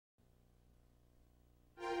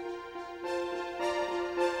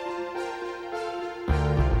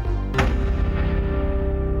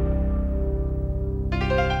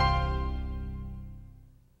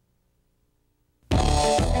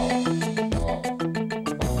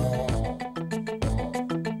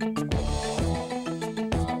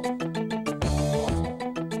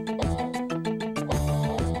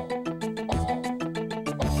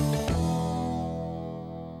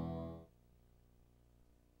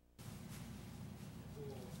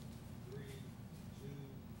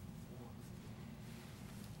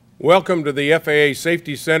Welcome to the FAA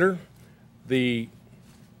Safety Center, the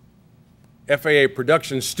FAA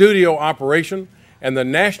Production Studio Operation, and the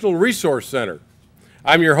National Resource Center.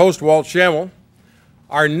 I'm your host, Walt Schammel.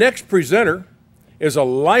 Our next presenter is a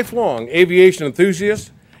lifelong aviation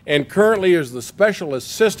enthusiast and currently is the Special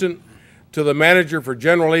Assistant to the Manager for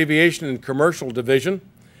General Aviation and Commercial Division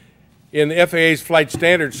in the FAA's Flight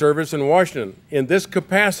Standards Service in Washington. In this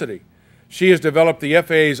capacity, she has developed the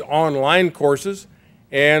FAA's online courses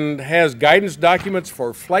and has guidance documents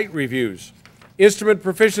for flight reviews, instrument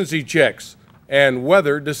proficiency checks, and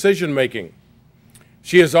weather decision-making.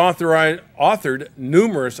 She has authored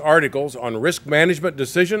numerous articles on risk management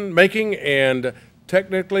decision-making and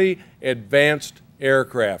technically advanced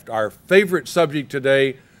aircraft. Our favorite subject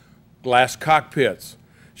today, glass cockpits.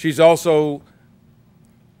 She's also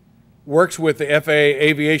works with the FAA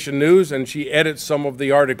Aviation News, and she edits some of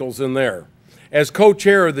the articles in there. As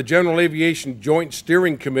co-chair of the General Aviation Joint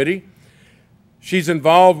Steering Committee, she's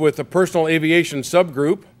involved with the Personal Aviation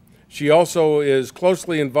Subgroup. She also is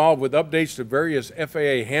closely involved with updates to various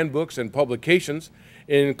FAA handbooks and publications,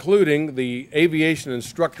 including the Aviation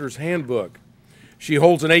Instructor's Handbook. She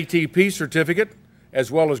holds an ATP certificate, as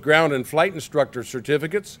well as ground and flight instructor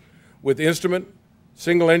certificates with instrument,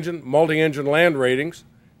 single-engine, multi-engine land ratings.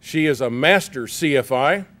 She is a Master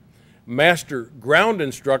CFI, Master Ground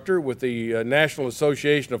Instructor with the National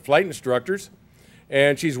Association of Flight Instructors,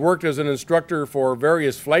 and she's worked as an instructor for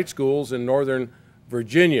various flight schools in Northern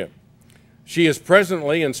Virginia. She is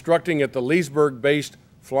presently instructing at the Leesburg-based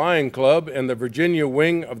Flying Club and the Virginia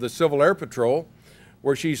wing of the Civil Air Patrol,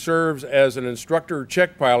 where she serves as an instructor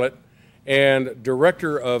check pilot and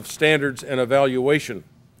Director of Standards and Evaluation.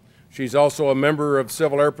 She's also a member of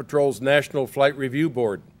Civil Air Patrol's National Flight Review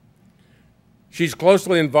Board. She's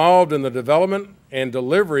closely involved in the development and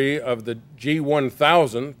delivery of the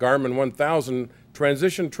G1000, Garmin 1000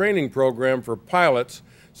 transition training program for pilots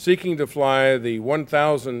seeking to fly the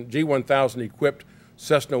G1000 equipped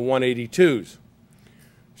Cessna 182s.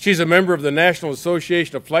 She's a member of the National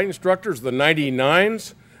Association of Flight Instructors, the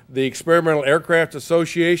 99s, the Experimental Aircraft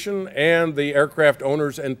Association, and the Aircraft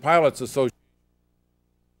Owners and Pilots Association.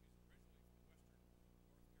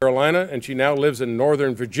 Carolina, and she now lives in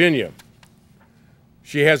Northern Virginia.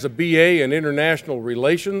 She has a BA in International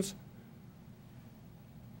Relations.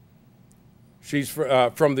 She's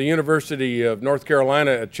from the University of North Carolina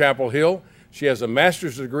at Chapel Hill. She has a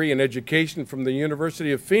master's degree in education from the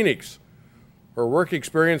University of Phoenix. Her work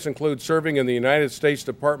experience includes serving in the United States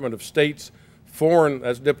Department of State's Foreign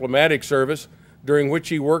Diplomatic Service, during which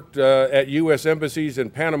she worked at U.S. embassies in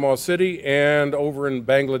Panama City and over in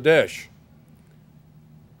Bangladesh.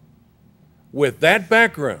 With that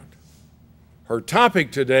background, her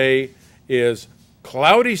topic today is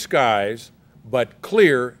cloudy skies but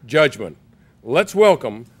clear judgment. Let's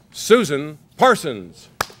welcome Susan Parsons.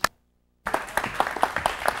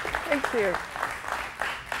 Thank you.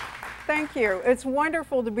 Thank you. It's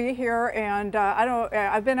wonderful to be here, and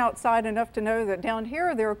I've been outside enough to know that down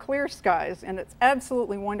here there are clear skies, and it's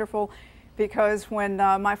absolutely wonderful because when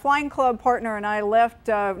my flying club partner and I left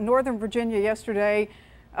Northern Virginia yesterday,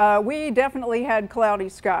 we definitely had cloudy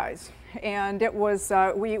skies. And it was,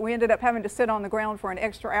 we ended up having to sit on the ground for an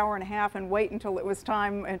extra hour and a half and wait until it was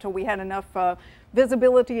time, until we had enough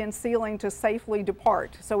visibility and ceiling to safely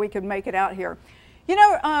depart so we could make it out here. You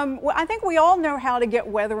know, I think we all know how to get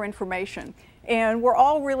weather information, and we're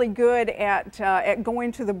all really good at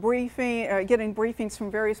going to the briefing, getting briefings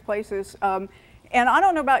from various places. And I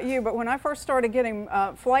don't know about you, but when I first started getting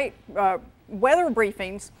flight weather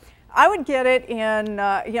briefings, I would get it in,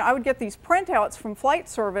 I would get these printouts from Flight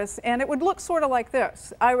Service, and it would look sort of like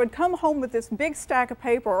this. I would come home with this big stack of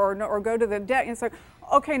paper or go to the deck and say,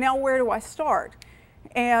 okay, now where do I start?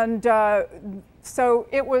 And so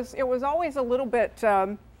it was always a little bit,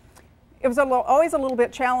 always a little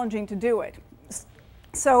bit challenging to do it.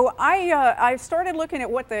 So I started looking at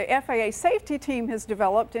what the FAA safety team has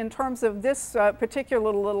developed in terms of this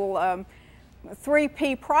particular little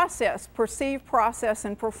 3P process: perceive, process,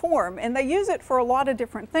 and perform. And they use it for a lot of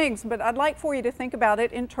different things, but I'd like for you to think about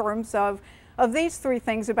it in terms of these three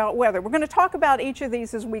things about weather. We're going to talk about each of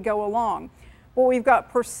these as we go along. Well, we've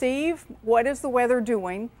got perceive, what is the weather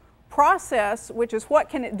doing? Process, which is what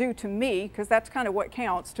can it do to me, because that's kind of what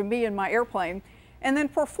counts, to me and my airplane. And then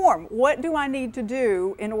perform, what do I need to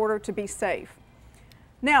do in order to be safe?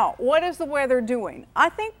 Now, what is the weather doing? I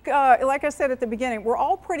think, like I said at the beginning, we're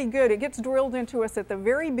all pretty good. It gets drilled into us at the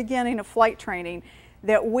very beginning of flight training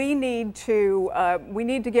that we need to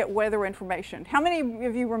get weather information. How many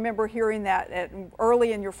of you remember hearing that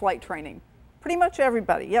early in your flight training? Pretty much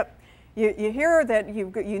everybody, yep. You hear that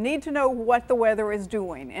you need to know what the weather is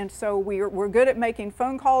doing, and so we're good at making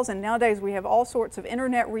phone calls, and nowadays we have all sorts of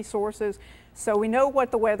internet resources, so we know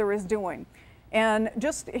what the weather is doing. And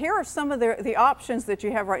just here are some of the options that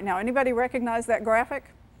you have right now. Anybody recognize that graphic?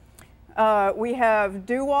 We have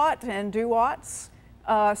DOWAT and DOWATs.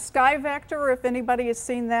 Sky Vector, if anybody has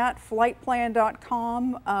seen that,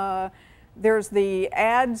 flightplan.com. There's the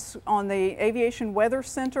ads on the Aviation Weather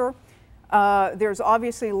Center. There's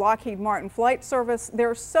obviously Lockheed Martin Flight Service. There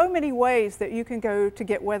are so many ways that you can go to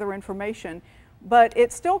get weather information, but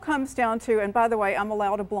it still comes down to, and by the way, I'm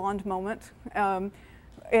allowed a blonde moment.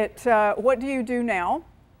 What do you do now?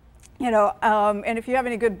 You know, and if you have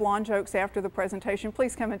any good blonde jokes after the presentation,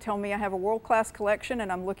 please come and tell me. I have a world-class collection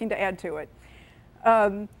and I'm looking to add to it.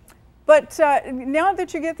 But now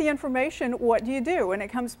that you get the information, what do you do? And it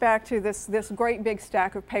comes back to this great big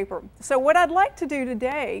stack of paper. So what I'd like to do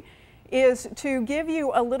today is to give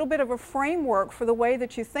you a little bit of a framework for the way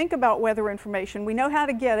that you think about weather information. We know how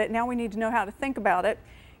to get it, now we need to know how to think about it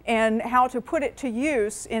and how to put it to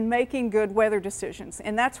use in making good weather decisions.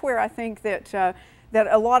 And that's where I think that that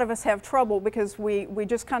a lot of us have trouble, because we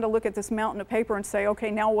just kind of look at this mountain of paper and say,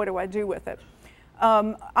 okay, now what do I do with it?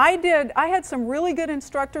 I had some really good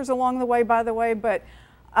instructors along the way, by the way, but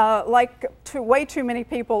way too many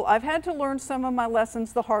people, I've had to learn some of my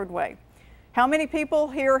lessons the hard way. How many people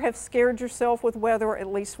here have scared yourself with weather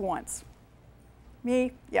at least once?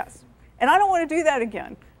 Me? Yes. And I don't want to do that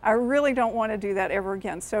again. I really don't want to do that ever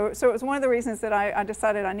again. So it was one of the reasons that I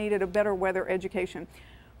decided I needed a better weather education.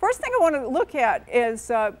 First thing I want to look at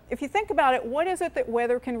is, if you think about it, what is it that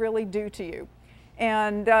weather can really do to you?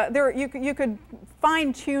 And you could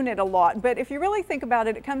fine-tune it a lot, but if you really think about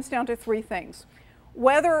it, it comes down to three things.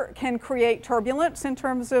 Weather can create turbulence in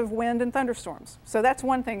terms of wind and thunderstorms. So that's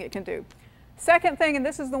one thing it can do. Second thing, and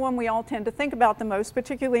this is the one we all tend to think about the most,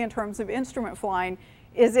 particularly in terms of instrument flying,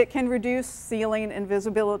 is it can reduce ceiling and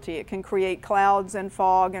visibility. It can create clouds and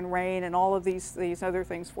fog and rain and all of these other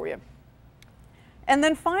things for you. And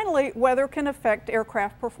then finally, weather can affect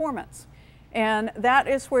aircraft performance. And that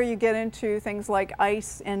is where you get into things like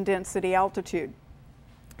ice and density altitude.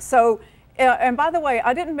 So, and by the way,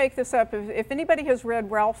 I didn't make this up. If anybody has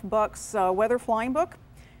read Ralph Buck's weather flying book,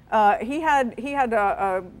 he had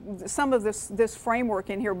some of this framework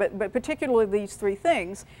in here, but particularly these three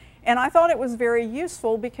things. And I thought it was very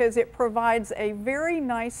useful because it provides a very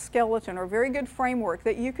nice skeleton or very good framework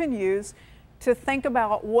that you can use to think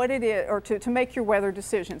about what it is, or to make your weather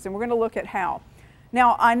decisions. And we're going to look at how.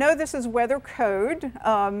 Now, I know this is weather code,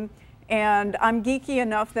 and I'm geeky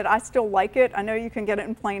enough that I still like it. I know you can get it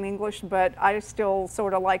in plain English, but I still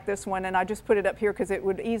sort of like this one, and I just put it up here because it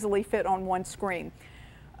would easily fit on one screen.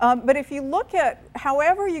 But if you look at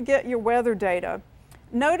however you get your weather data,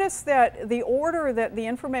 notice that the order that the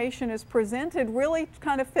information is presented really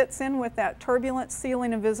kind of fits in with that: turbulence,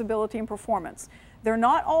 ceiling, and visibility and performance. They're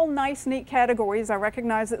not all nice, neat categories. I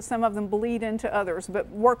recognize that some of them bleed into others, but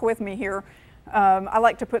work with me here. I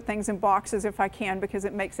like to put things in boxes if I can, because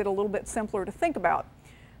it makes it a little bit simpler to think about.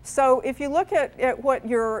 So if you look at what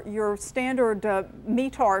your standard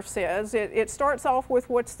METAR says, it starts off with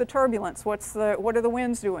what's the turbulence, what are the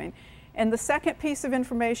winds doing. And the second piece of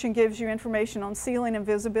information gives you information on ceiling and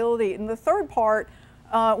visibility. And the third part,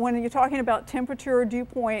 when you're talking about temperature, dew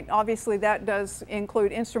point, obviously that does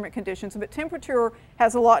include instrument conditions, but temperature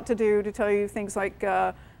has a lot to do to tell you things like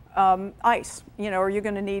ice. You know, are you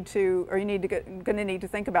going to need to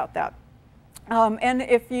think about that. And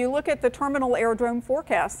if you look at the Terminal Aerodrome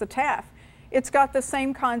Forecast, the TAF, it's got the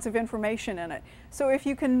same kinds of information in it. So if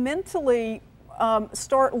you can mentally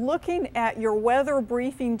start looking at your weather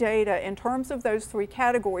briefing data in terms of those three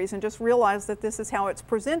categories and just realize that this is how it's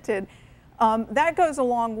presented, that goes a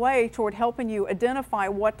long way toward helping you identify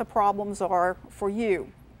what the problems are for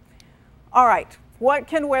you. All right, what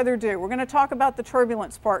can weather do? We're going to talk about the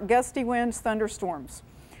turbulence part: gusty winds, thunderstorms.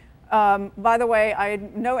 By the way,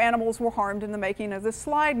 no animals were harmed in the making of this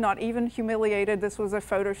slide, not even humiliated. This was a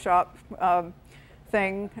Photoshop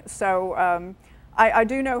thing. So I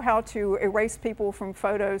do know how to erase people from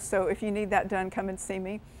photos, so if you need that done, come and see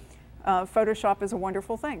me. Photoshop is a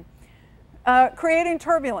wonderful thing. Creating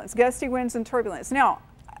turbulence, gusty winds and turbulence. Now,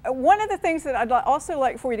 one of the things that I'd also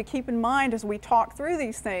like for you to keep in mind as we talk through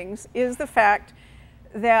these things is the fact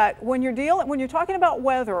that when you're talking about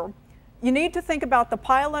weather, you need to think about the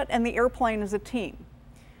pilot and the airplane as a team.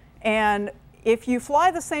 And if you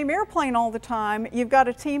fly the same airplane all the time, you've got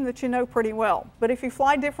a team that you know pretty well. But if you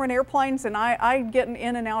fly different airplanes, and I get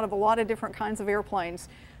in and out of a lot of different kinds of airplanes,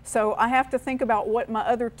 so I have to think about what my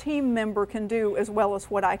other team member can do as well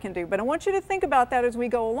as what I can do. But I want you to think about that as we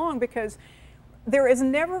go along, because there is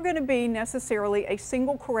never going to be necessarily a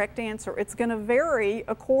single correct answer. It's going to vary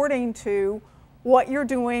according to what you're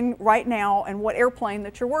doing right now and what airplane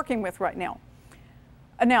that you're working with right now.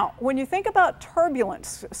 Now, when you think about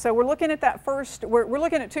turbulence, so we're looking at that first, we're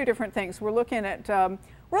looking at two different things. We're looking at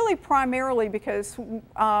really primarily because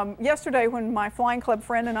yesterday when my flying club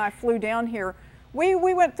friend and I flew down here, we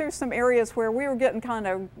went through some areas where we were getting kind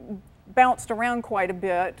of bounced around quite a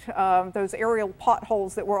bit, those aerial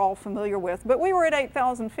potholes that we're all familiar with. But we were at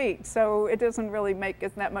 8,000 feet, so it doesn't really make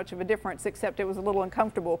that much of a difference, except it was a little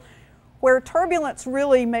uncomfortable. Where turbulence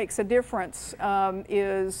really makes a difference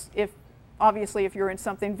is obviously if you're in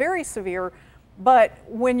something very severe, but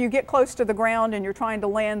when you get close to the ground and you're trying to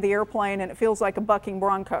land the airplane and it feels like a bucking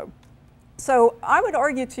bronco. So I would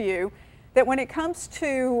argue to you that when it comes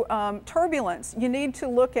to turbulence, you need to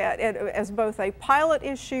look at it as both a pilot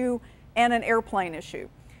issue and an airplane issue.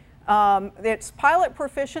 It's pilot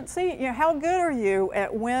proficiency. You know, how good are you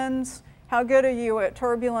at winds? How good are you at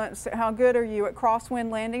turbulence? How good are you at crosswind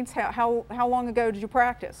landings? How long ago did you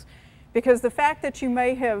practice? Because the fact that you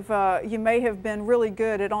may have been really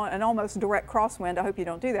good at an almost direct crosswind, I hope you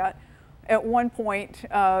don't do that, at one point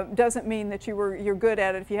doesn't mean that you're good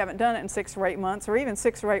at it if you haven't done it in 6 or 8 months or even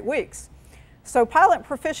 6 or 8 weeks. So pilot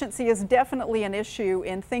proficiency is definitely an issue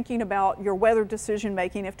in thinking about your weather decision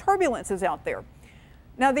making if turbulence is out there.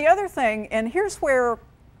 Now the other thing, and here's where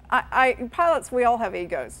pilots, we all have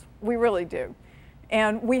egos, we really do.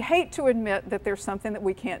 And we hate to admit that there's something that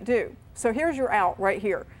we can't do. So here's your out right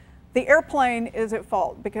here. The airplane is at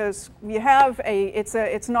fault because you have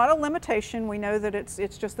it's not a limitation. We know that it's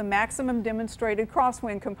just the maximum demonstrated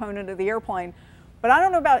crosswind component of the airplane. But I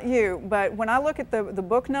don't know about you, but when I look at the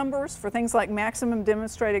book numbers for things like maximum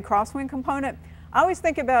demonstrated crosswind component, I always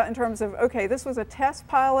think about in terms of, okay, this was a test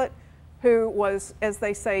pilot who was, as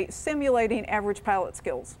they say, simulating average pilot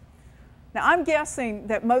skills. Now I'm guessing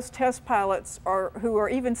that most test pilots who are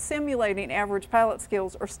even simulating average pilot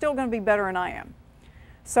skills are still going to be better than I am.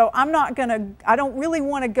 So I don't really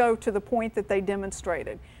want to go to the point that they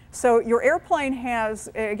demonstrated. So your airplane has,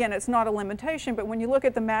 again, it's not a limitation, but when you look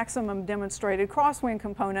at the maximum demonstrated crosswind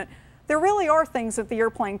component, there really are things that the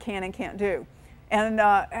airplane can and can't do. And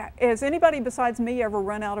has anybody besides me ever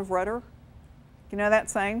run out of rudder? You know that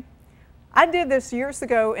saying? I did this years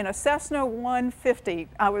ago in a Cessna 150.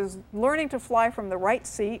 I was learning to fly from the right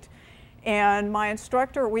seat. And my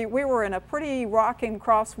instructor, we were in a pretty rocking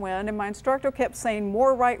crosswind, and my instructor kept saying,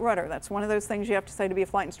 more right rudder. That's one of those things you have to say to be a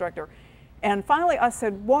flight instructor. And finally I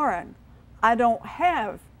said, Warren, I don't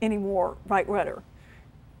have any more right rudder.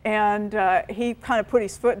 And he kind of put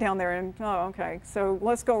his foot down there and, oh, okay, so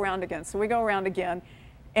let's go around again. So we go around again.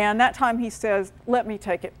 And that time he says, let me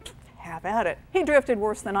take it. Have at it. He drifted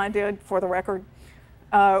worse than I did, for the record.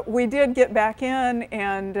 We did get back in,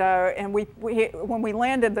 and when we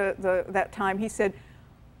landed that time, he said,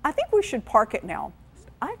 I think we should park it now.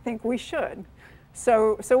 I think we should.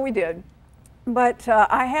 So we did. But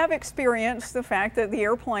I have experienced the fact that the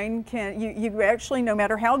airplane you actually, no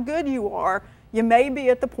matter how good you are, you may be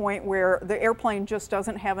at the point where the airplane just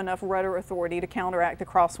doesn't have enough rudder authority to counteract the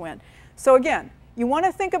crosswind. So again, you want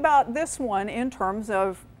to think about this one in terms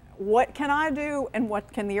of what can I do and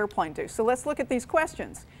what can the airplane do? So let's look at these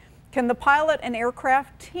questions. Can the pilot and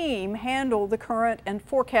aircraft team handle the current and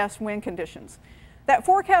forecast wind conditions? That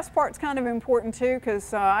forecast part's kind of important too,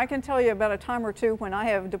 because I can tell you about a time or two when I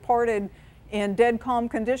have departed in dead calm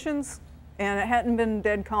conditions and it hadn't been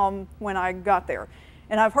dead calm when I got there.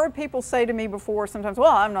 And I've heard people say to me before sometimes,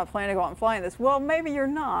 well, I'm not planning to go out and fly in this. Well, maybe you're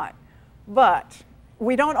not, but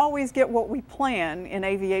we don't always get what we plan in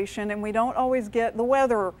aviation, and we don't always get the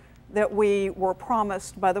weather that we were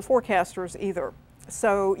promised by the forecasters either.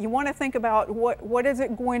 So you want to think about what is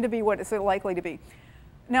it going to be, what is it likely to be.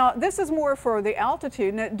 Now this is more for the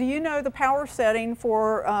altitude. Now, do you know the power setting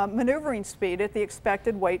for maneuvering speed at the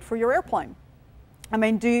expected weight for your airplane? I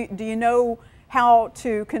mean, do you know how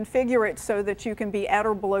to configure it so that you can be at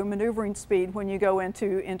or below maneuvering speed when you go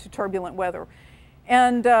into turbulent weather?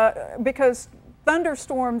 And because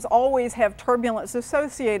thunderstorms always have turbulence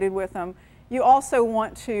associated with them, you also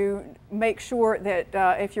want to make sure that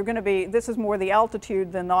if you're going to be, this is more the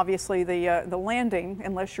altitude than obviously the landing,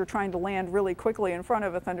 unless you're trying to land really quickly in front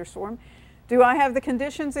of a thunderstorm. Do I have the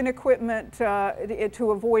conditions and equipment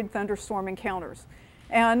to avoid thunderstorm encounters?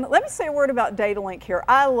 And let me say a word about data link here.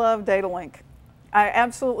 I love data link. I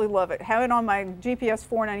absolutely love it. Have it on my GPS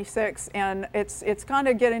 496, and it's kind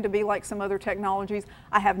of getting to be like some other technologies.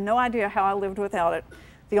 I have no idea how I lived without it.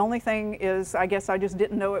 The only thing is, I guess I just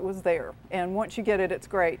didn't know it was there. And once you get it, it's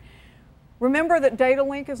great. Remember that data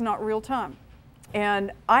link is not real time.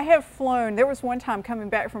 And I have flown, there was one time coming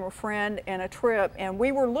back from a friend and a trip, and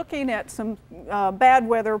we were looking at some bad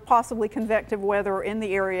weather, possibly convective weather in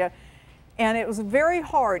the area. And it was very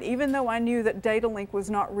hard, even though I knew that data link was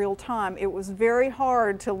not real time, it was very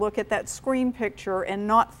hard to look at that screen picture and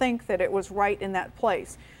not think that it was right in that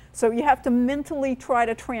place. So you have to mentally try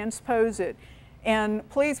to transpose it. And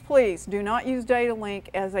please, please do not use data link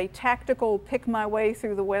as a tactical pick my way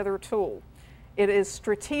through the weather tool. It is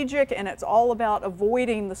strategic, and it's all about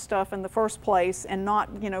avoiding the stuff in the first place and not,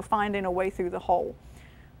 finding a way through the hole.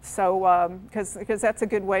 So, because that's a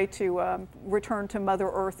good way to return to Mother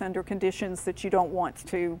Earth under conditions that you don't want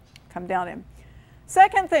to come down in.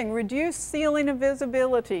 Second thing, reduce ceiling of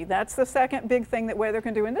visibility. That's the second big thing that weather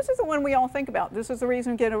can do, and this is the one we all think about. This is the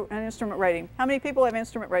reason we get an instrument rating. How many people have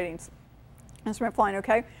instrument ratings? Instrument flying,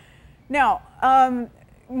 okay. Now,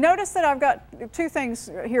 notice that I've got two things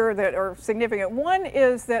here that are significant. One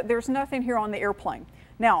is that there's nothing here on the airplane.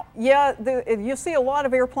 Now, yeah, you see a lot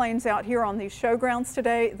of airplanes out here on these showgrounds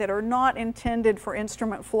today that are not intended for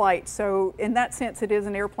instrument flight. So in that sense, it is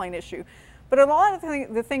an airplane issue. But a lot of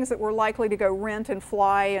the things that we're likely to go rent and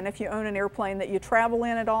fly, and if you own an airplane that you travel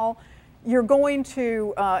in at all, you're going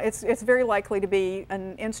to, it's very likely to be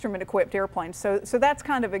an instrument-equipped airplane. So that's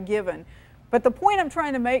kind of a given. But the point I'm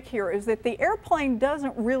trying to make here is that the airplane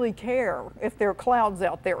doesn't really care if there are clouds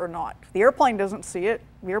out there or not. The airplane doesn't see it.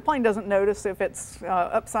 The airplane doesn't notice if it's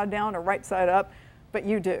upside down or right side up, but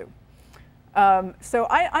you do. So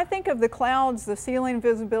I think of the clouds, the ceiling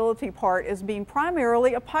visibility part, as being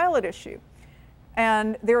primarily a pilot issue.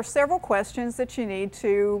 And there are several questions that you need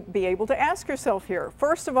to be able to ask yourself here.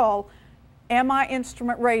 First of all, am I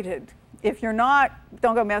instrument rated? If you're not,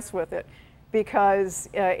 don't go mess with it. Because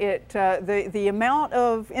the amount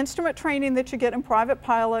of instrument training that you get in private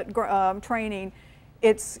pilot training,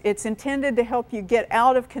 it's intended to help you get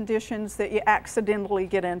out of conditions that you accidentally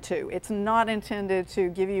get into. It's not intended to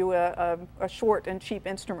give you a short and cheap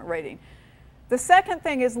instrument rating. The second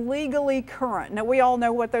thing is legally current. Now, we all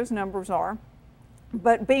know what those numbers are,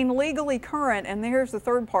 but being legally current, and here's the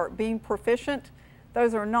third part, being proficient,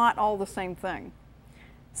 those are not all the same thing.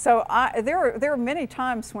 So there are many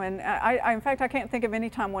times when, in fact, I can't think of any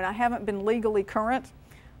time when I haven't been legally current,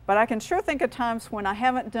 but I can sure think of times when I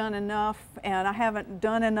haven't done enough, and I haven't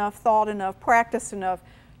done enough, thought enough, practiced enough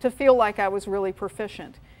to feel like I was really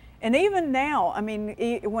proficient. And even now, I mean,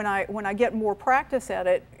 when I get more practice at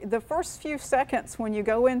it, the first few seconds when you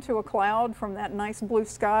go into a cloud from that nice blue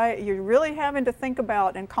sky, you're really having to think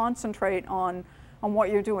about and concentrate on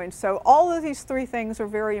what you're doing. So all of these three things are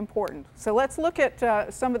very important. So let's look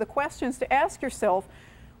at some of the questions to ask yourself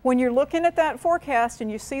when you're looking at that forecast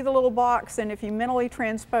and you see the little box, and if you mentally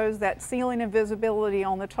transpose that ceiling of visibility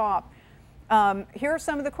on the top. Here are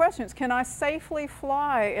some of the questions. Can I safely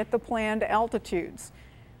fly at the planned altitudes?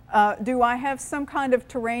 Do I have some kind of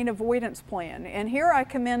terrain avoidance plan? And here I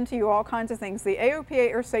commend to you all kinds of things. The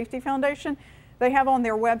AOPA Air Safety Foundation, they have on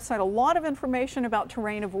their website a lot of information about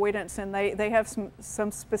terrain avoidance, and they have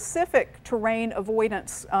some specific terrain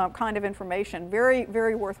avoidance kind of information. Very,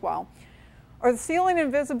 very worthwhile. Are the ceiling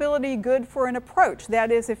and visibility good for an approach?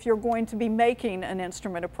 That is, if you're going to be making an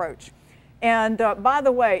instrument approach. And by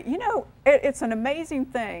the way, you know, it's an amazing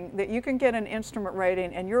thing that you can get an instrument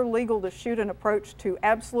rating and you're legal to shoot an approach to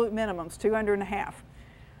absolute minimums, 200.5.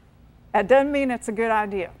 That doesn't mean it's a good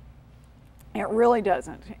idea. It really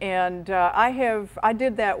doesn't. And I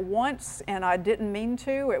did that once and I didn't mean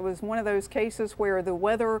to. It was one of those cases where the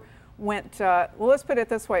weather went, well, let's put it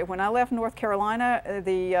this way. When I left North Carolina,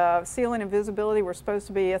 the ceiling and visibility were supposed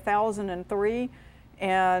to be 1,003.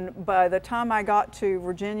 And by the time I got to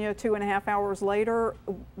Virginia 2.5 hours later,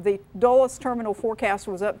 the Dulles terminal forecast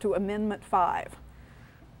was up to Amendment 5.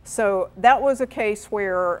 So that was a case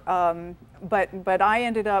where, but I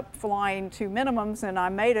ended up flying to minimums and I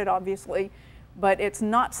made it obviously, but it's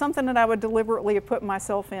not something that I would deliberately have put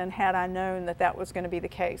myself in had I known that that was going to be the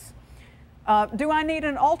case. Do I need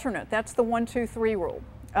an alternate? That's the 1, 2, 3 rule.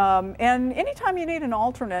 And anytime you need an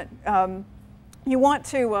alternate, you want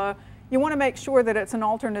to make sure that it's an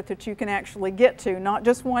alternate that you can actually get to, not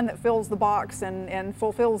just one that fills the box and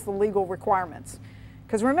fulfills the legal requirements.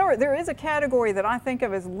 Because remember, there is a category that I think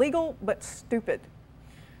of as legal but stupid.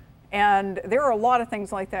 And there are a lot of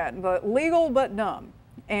things like that, but legal but dumb.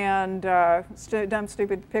 And dumb,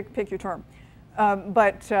 stupid, pick your term.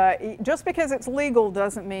 But just because it's legal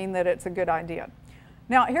doesn't mean that it's a good idea.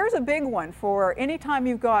 Now, here's a big one for any time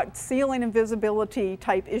you've got ceiling and visibility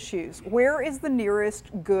type issues. Where is the nearest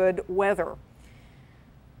good weather?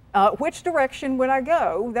 Which direction would I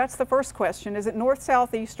go? That's the first question. Is it north,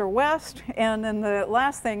 south, east, or west? And then the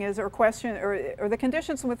last thing is, are the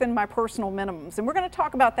conditions within my personal minimums? And we're going to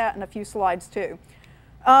talk about that in a few slides too.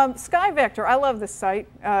 Sky Vector, I love this site.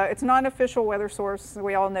 It's not an official weather source,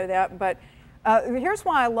 we all know that, but here's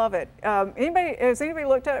why I love it. Has anybody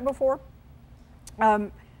looked at it before?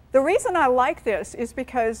 The reason I like this is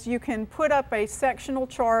because you can put up a sectional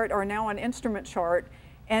chart or now an instrument chart,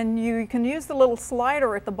 and you can use the little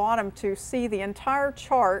slider at the bottom to see the entire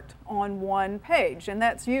chart on one page, and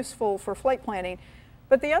that's useful for flight planning.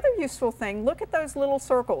 But the other useful thing, look at those little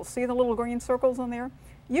circles. See the little green circles on there?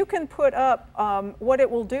 You can put up, what it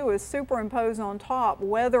will do is superimpose on top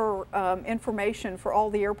weather information for all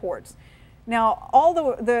the airports. Now, all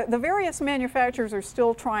the various manufacturers are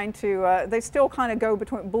still trying to, they still kind of go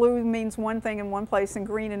between, blue means one thing in one place and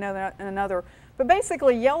green in another. But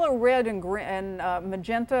basically, yellow, red, and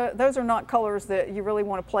magenta, those are not colors that you really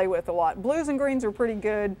want to play with a lot. Blues and greens are pretty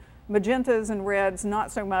good. Magentas and reds,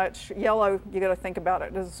 not so much. Yellow, you got to think about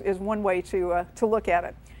it, is one way to look at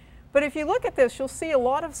it. But if you look at this, you'll see a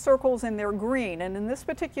lot of circles in there green. And in this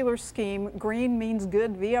particular scheme, green means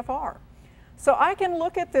good VFR. So I can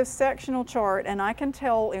look at this sectional chart and I can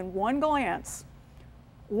tell in one glance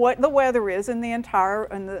what the weather is in the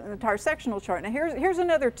entire sectional chart. Now here's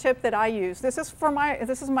another tip that I use. This is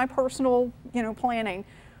my personal planning,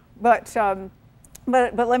 but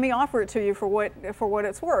let me offer it to you for what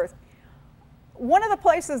it's worth. One of the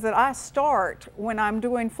places that I start when I'm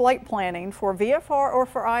doing flight planning for VFR or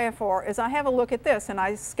for IFR is I have a look at this and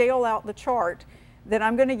I scale out the chart that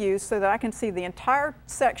I'm going to use so that I can see the entire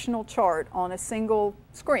sectional chart on a single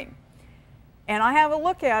screen. And I have a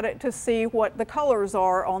look at it to see what the colors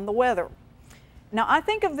are on the weather. Now I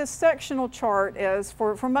think of this sectional chart as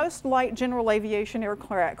for most light general aviation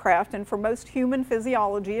aircraft and for most human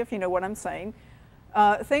physiology, if you know what I'm saying,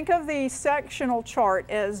 think of the sectional chart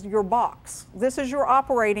as your box. This is your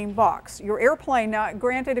operating box. Your airplane, now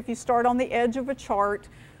granted if you start on the edge of a chart,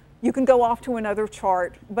 you can go off to another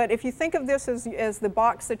chart, but if you think of this as the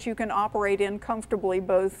box that you can operate in comfortably,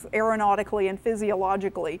 both aeronautically and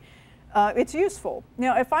physiologically, it's useful.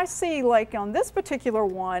 Now if I see, like on this particular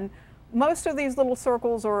one, most of these little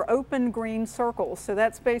circles are open green circles, so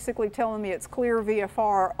that's basically telling me it's clear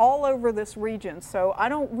VFR all over this region, so I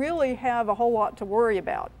don't really have a whole lot to worry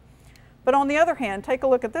about. But on the other hand, take a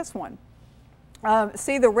look at this one.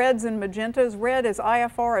 See the reds and magentas? Red is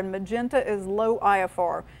IFR and magenta is low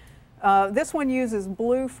IFR. This one uses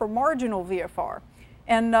blue for marginal VFR.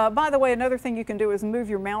 And by the way, another thing you can do is move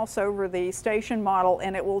your mouse over the station model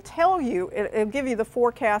and it will tell you, it'll give you the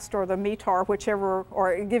forecast or the METAR, whichever,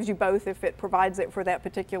 or it gives you both if it provides it for that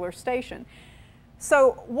particular station.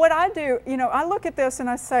 So what I do, I look at this and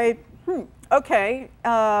I say, okay,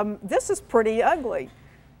 this is pretty ugly.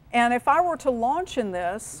 And if I were to launch in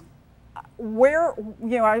this,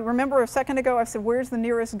 I remember a second ago I said, where's the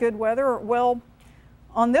nearest good weather? Well,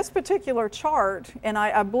 on this particular chart, and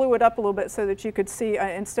I blew it up a little bit so that you could see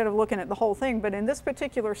instead of looking at the whole thing, but in this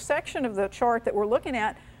particular section of the chart that we're looking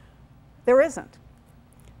at, there isn't.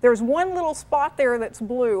 There's one little spot there that's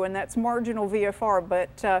blue, and that's marginal VFR,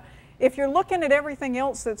 but if you're looking at everything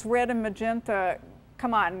else that's red and magenta,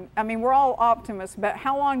 come on, I mean, we're all optimists, but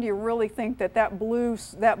how long do you really think that blue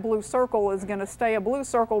circle is going to stay a blue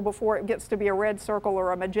circle before it gets to be a red circle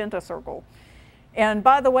or a magenta circle? And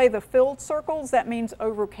by the way, the filled circles, that means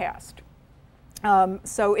overcast.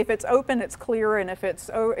 So if it's open, it's clear, and if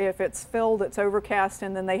it's filled, it's overcast,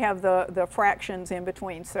 and then they have the fractions in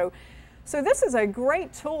between. So this is a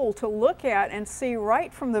great tool to look at and see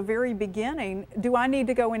right from the very beginning, do I need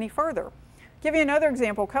to go any further? Give you another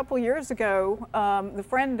example. A couple years ago, the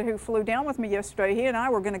friend who flew down with me yesterday, he and I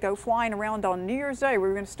were going to go flying around on New Year's Day. We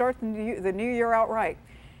were going to start the new year out right.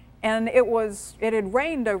 And it had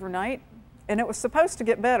rained overnight, and it was supposed to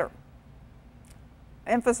get better.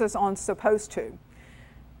 Emphasis on supposed to.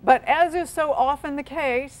 But as is so often the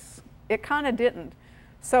case, it kind of didn't.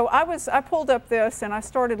 So I pulled up this and I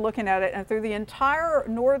started looking at it, and through the entire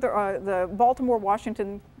the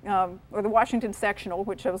Baltimore-Washington, or the Washington sectional,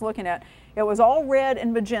 which I was looking at, it was all red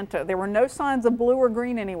and magenta. There were no signs of blue or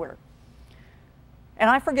green anywhere. And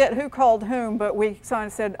I forget who called whom, but we kind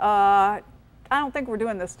of said, I don't think we're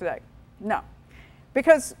doing this today. No.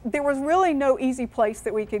 Because there was really no easy place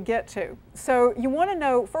that we could get to. So you want to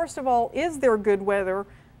know, first of all, is there good weather?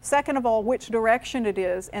 Second of all, which direction it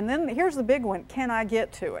is. And then here's the big one, can I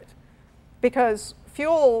get to it? Because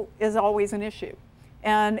fuel is always an issue.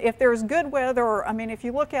 And if there's good weather, I mean, if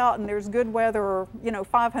you look out and there's good weather,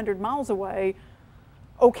 500 miles away,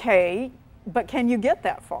 okay, but can you get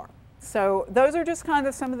that far? So those are just kind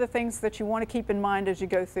of some of the things that you want to keep in mind as you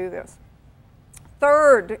go through this.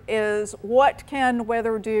 Third is, what can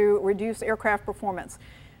weather do to reduce aircraft performance?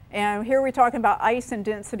 And here we're talking about ice and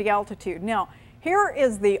density altitude. Now, here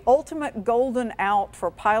is the ultimate golden out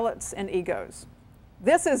for pilots and egos.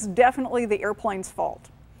 This is definitely the airplane's fault,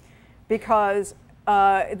 because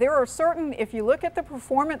there are certain, if you look at the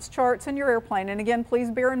performance charts in your airplane, and again, please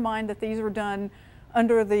bear in mind that these are done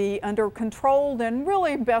under controlled and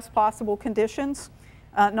really best possible conditions,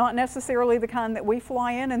 not necessarily the kind that we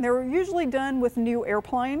fly in, and they're usually done with new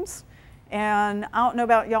airplanes. And I don't know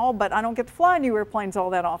about y'all, but I don't get to fly new airplanes all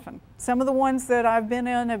that often. Some of the ones that I've been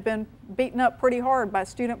in have been beaten up pretty hard by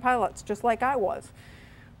student pilots, just like I was.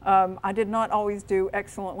 I did not always do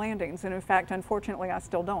excellent landings, and in fact, unfortunately, I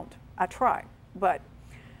still don't. I try, but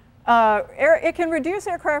it can reduce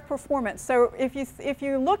aircraft performance. So if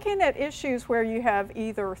you're looking at issues where you have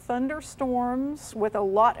either thunderstorms with a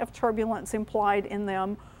lot of turbulence implied in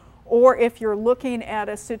them, or if you're looking at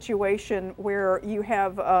a situation where you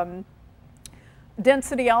have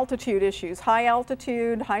density altitude issues, high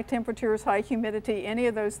altitude, high temperatures, high humidity, any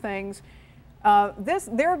of those things,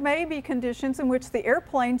 there may be conditions in which the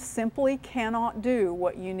airplane simply cannot do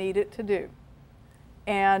what you need it to do.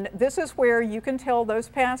 And this is where you can tell those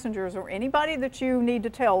passengers or anybody that you need to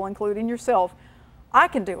tell, including yourself, I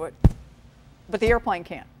can do it, but the airplane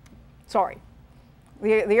can't. Sorry.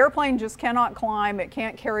 The airplane just cannot climb. It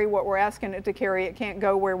can't carry what we're asking it to carry. It can't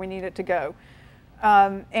go where we need it to go.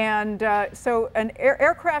 So an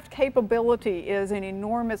aircraft capability is an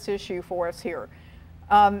enormous issue for us here.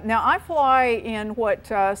 Now, I fly in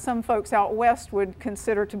what some folks out west would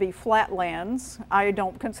consider to be flatlands. I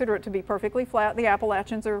don't consider it to be perfectly flat. The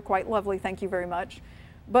Appalachians are quite lovely, thank you very much.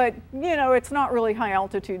 But, you know, it's not really high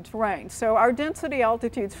altitude terrain. So our density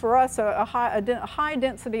altitudes, for us, a high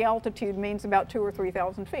density altitude means about 2,000 or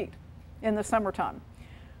 3,000 feet in the summertime.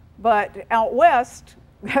 But out west,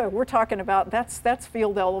 we're talking about, that's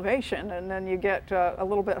field elevation, and then you get a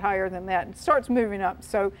little bit higher than that. It starts moving up.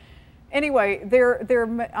 So anyway,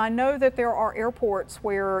 I know that there are airports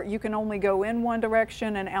where you can only go in one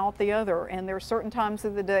direction and out the other, and there are certain times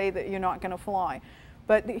of the day that you're not going to fly.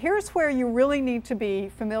 But here's where you really need to be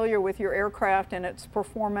familiar with your aircraft and its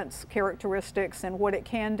performance characteristics and what it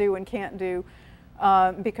can do and can't do,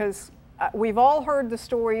 because we've all heard the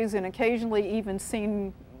stories and occasionally even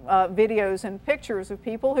seen videos and pictures of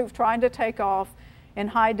people who've tried to take off in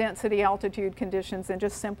high density altitude conditions and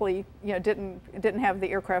just simply, you know, didn't have the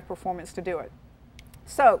aircraft performance to do it.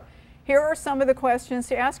 So here are some of the questions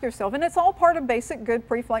to ask yourself, and it's all part of basic good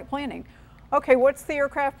pre-flight planning. Okay, what's the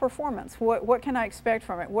aircraft performance? What can I expect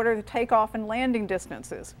from it? What are the takeoff and landing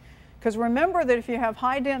distances? Because remember that if you have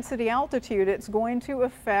high density altitude, it's going to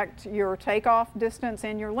affect your takeoff distance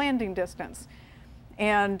and your landing distance.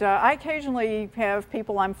 And I occasionally have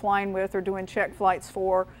people I'm flying with or doing check flights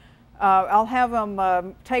for, I'll have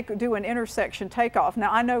them do an intersection takeoff.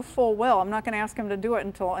 Now, I know full well I'm not going to ask them to do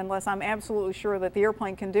it unless I'm absolutely sure that the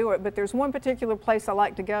airplane can do it. But there's one particular place I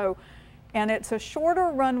like to go, and it's a shorter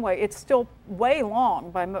runway. It's still way long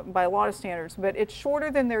by a lot of standards, but it's shorter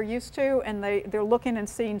than they're used to, and they're looking and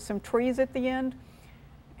seeing some trees at the end.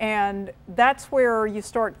 And that's where you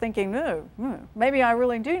start thinking, maybe I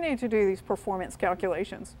really do need to do these performance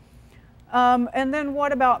calculations. And then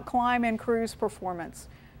what about climb and cruise performance?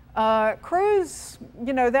 Cruise,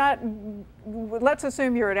 you know, let's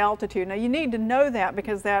assume you're at altitude. Now, you need to know that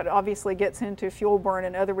because that obviously gets into fuel burn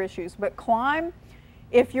and other issues. But climb,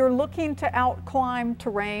 if you're looking to out-climb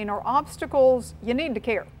terrain or obstacles, you need to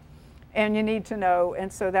care and you need to know.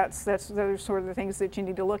 And so those are sort of the things that you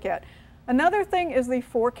need to look at. Another thing is the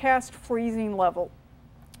forecast freezing level.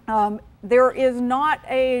 There is not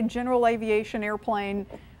a general aviation airplane.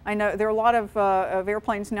 I know there are a lot of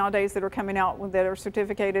airplanes nowadays that are coming out that are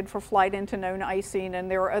certificated for flight into known icing,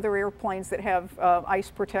 and there are other airplanes that have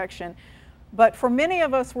ice protection. But for many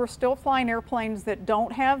of us, we're still flying airplanes that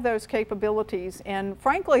don't have those capabilities. And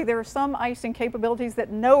frankly, there are some icing capabilities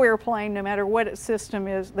that no airplane, no matter what its system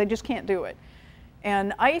is, they just can't do it.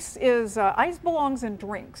 And ice belongs in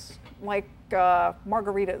drinks, like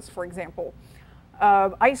margaritas, for example.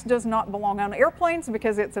 Ice does not belong on airplanes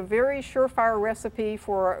because it's a very surefire recipe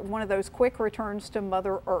for one of those quick returns to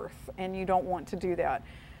Mother Earth, and you don't want to do that.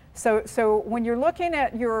 So when you're looking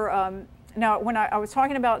at your, now when I was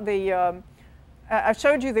talking about I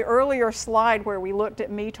showed you the earlier slide where we looked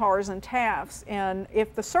at METARs and TAFs, and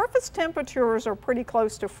if the surface temperatures are pretty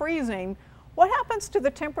close to freezing, what happens to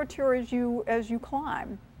the temperature as you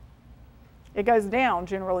climb? It goes down,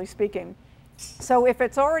 generally speaking. So if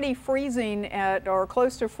it's already freezing or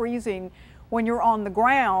close to freezing when you're on the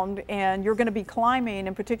ground and you're going to be climbing,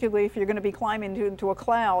 and particularly if you're going to be climbing into a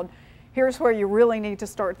cloud, here's where you really need to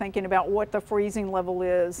start thinking about what the freezing level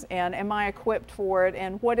is, and am I equipped for it,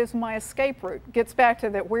 and what is my escape route? Gets back to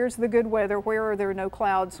that, where's the good weather, where are there no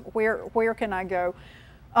clouds, where can I go?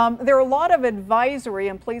 There are a lot of advisory,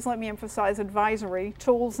 and please let me emphasize advisory,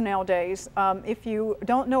 tools nowadays. If you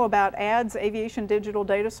don't know about ADS, Aviation Digital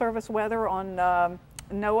Data Service Weather on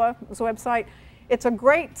NOAA's website, it's a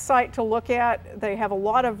great site to look at. They have a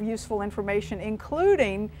lot of useful information,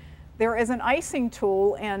 including there is an icing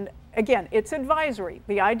tool, and again, it's advisory.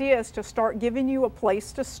 The idea is to start giving you a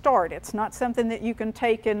place to start. It's not something that you can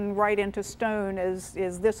take and write into stone as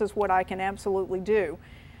this is what I can absolutely do.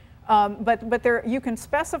 But there, you can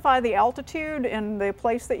specify the altitude and the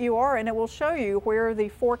place that you are, and it will show you where the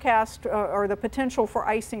forecast or the potential for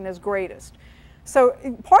icing is greatest. So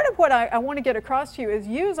part of what I want to get across to you is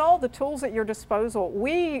use all the tools at your disposal.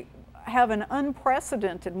 We have an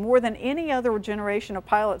unprecedented, more than any other generation of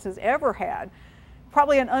pilots has ever had,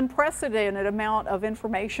 probably an unprecedented amount of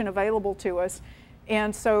information available to us.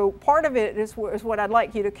 And so part of it is what I'd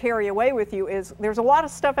like you to carry away with you is there's a lot of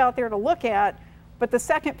stuff out there to look at, but the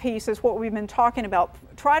second piece is what we've been talking about.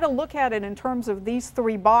 Try to look at it in terms of these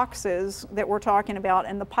three boxes that we're talking about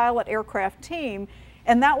and the pilot aircraft team,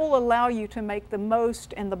 and that will allow you to make the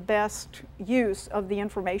most and the best use of the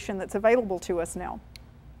information that's available to us now.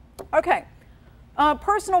 Okay,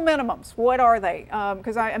 personal minimums, what are they?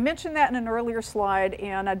 Because I mentioned that in an earlier slide,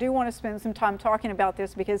 and I do want to spend some time talking about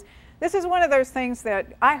this because this is one of those things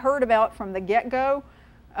that I heard about from the get-go,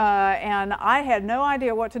 and I had no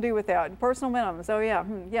idea what to do with that. Personal minimums, oh yeah,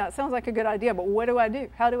 yeah, it sounds like a good idea, but what do I do?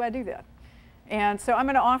 How do I do that? And so I'm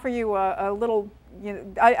going to offer you a little,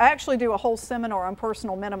 I actually do a whole seminar on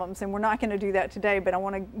personal minimums, and we're not going to do that today, but I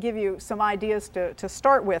want to give you some ideas to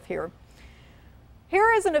start with here.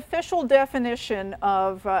 Here is an official definition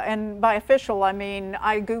of, and by official I mean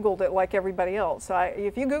I Googled it like everybody else.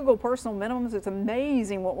 If you Google personal minimums, it's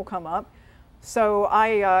amazing what will come up. So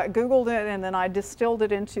I Googled it and then I distilled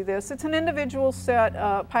it into this. It's an individual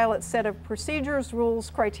pilot set of procedures, rules,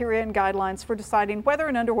 criteria, and guidelines for deciding whether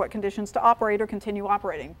and under what conditions to operate or continue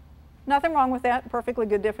operating. Nothing wrong with that, perfectly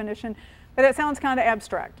good definition, but it sounds kind of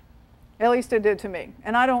abstract. At least it did to me.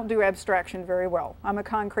 And I don't do abstraction very well. I'm a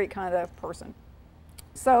concrete kind of person.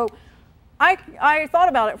 So I thought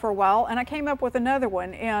about it for a while and I came up with another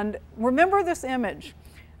one. And remember this image.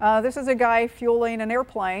 This is a guy fueling an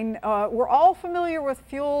airplane. We're all familiar with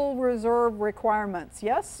fuel reserve requirements,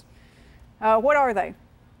 yes? What are they?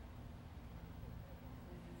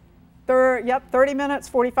 Yep, 30 minutes,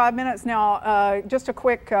 45 minutes. Now, just a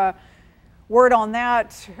quick word on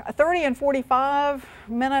that. 30 and 45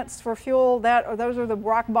 minutes for fuel, those are the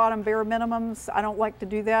rock bottom bare minimums. I don't like to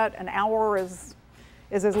do that. An hour is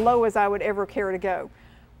as low as I would ever care to go.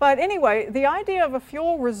 But anyway, the idea of a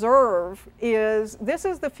fuel reserve is this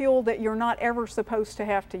is the fuel that you're not ever supposed to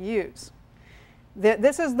have to use. That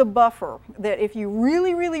this is the buffer, that if you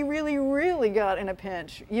really, really, really, really got in a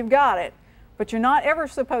pinch, you've got it, but you're not ever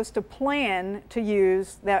supposed to plan to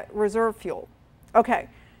use that reserve fuel. Okay,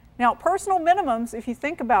 now personal minimums, if you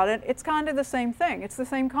think about it, it's kind of the same thing. It's the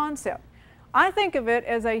same concept. I think of it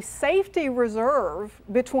as a safety reserve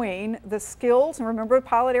between the skills, and remember the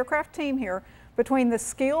pilot aircraft team here, between the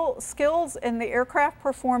skills and the aircraft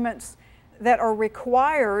performance that are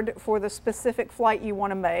required for the specific flight you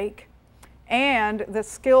want to make, and the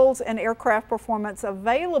skills and aircraft performance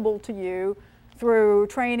available to you through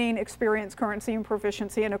training, experience, currency, and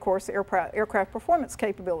proficiency, and of course aircraft performance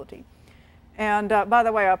capability. And by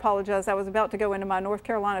the way, I apologize, I was about to go into my North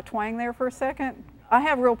Carolina twang there for a second. I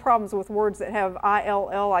have real problems with words that have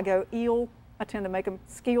I-L-L. I go eel. I tend to make them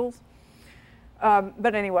skills.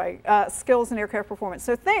 But anyway, skills and aircraft performance.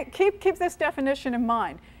 So keep this definition in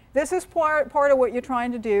mind. This is part of what you're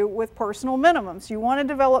trying to do with personal minimums. You want to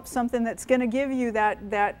develop something that's going to give you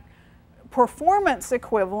that performance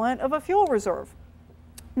equivalent of a fuel reserve.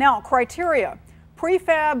 Now, criteria,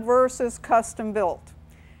 prefab versus custom built.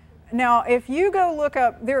 Now, if you go look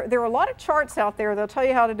up, there are a lot of charts out there that'll tell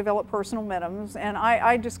you how to develop personal minimums, and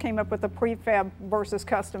I just came up with a prefab versus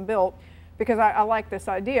custom built because I like this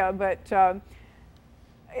idea, but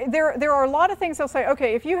there are a lot of things they'll say,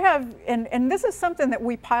 okay, if you have, and this is something that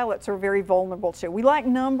we pilots are very vulnerable to. We like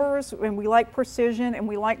numbers, and we like precision, and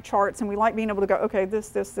we like charts, and we like being able to go, okay,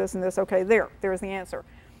 this, and this, okay, there's the answer.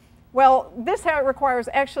 Well, this requires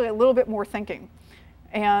actually a little bit more thinking.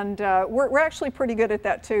 And we're actually pretty good at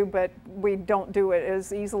that too, but we don't do it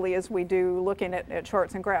as easily as we do looking at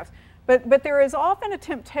charts and graphs. But there is often a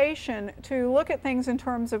temptation to look at things in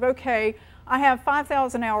terms of, okay, I have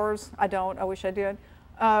 5,000 hours, I don't, I wish I did,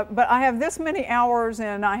 but I have this many hours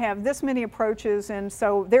and I have this many approaches, and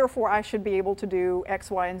so therefore I should be able to do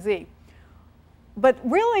X, Y, and Z. But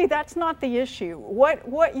really, that's not the issue.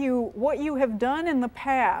 What you have done in the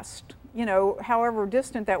past, you know, however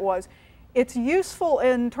distant that was, it's useful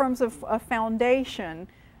in terms of a foundation,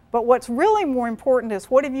 but what's really more important is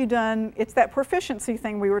what have you done, it's that proficiency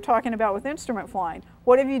thing we were talking about with instrument flying.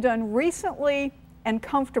 What have you done recently and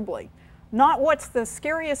comfortably? Not what's the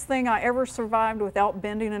scariest thing I ever survived without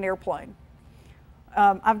bending an airplane.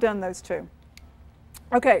 I've done those too.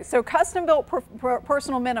 Okay, so custom-built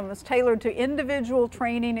personal minimums tailored to individual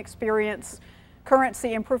training, experience,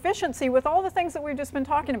 currency, and proficiency with all the things that we've just been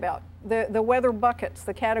talking about, the weather buckets,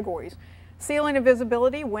 the categories, ceiling of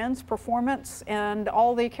visibility, winds, performance, and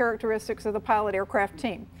all the characteristics of the pilot aircraft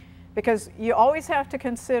team. Because you always have to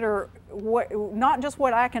consider not just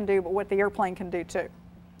what I can do, but what the airplane can do too.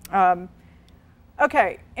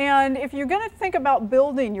 Okay, and if you're going to think about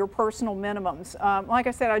building your personal minimums, like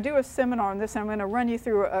I said, I do a seminar on this, and I'm going to run you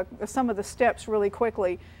through some of the steps really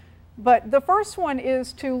quickly. But the first one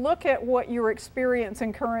is to look at what your experience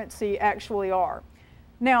and currency actually are.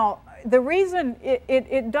 Now, the reason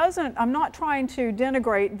it doesn't, I'm not trying to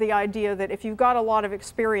denigrate the idea that if you've got a lot of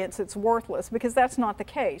experience, it's worthless, because that's not the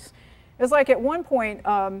case. It's like at one point,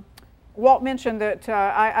 Walt mentioned that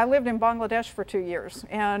I lived in Bangladesh for 2 years,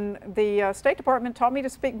 and the State Department taught me to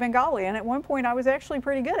speak Bengali, and at one point I was actually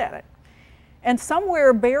pretty good at it. And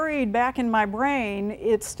somewhere buried back in my brain,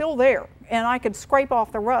 it's still there, and I could scrape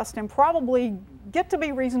off the rust and probably get to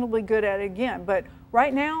be reasonably good at it again, but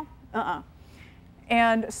right now,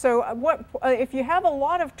 And so if you have a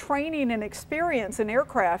lot of training and experience in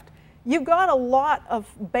aircraft, you've got a lot of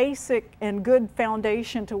basic and good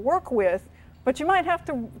foundation to work with, but you might have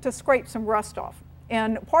to scrape some rust off.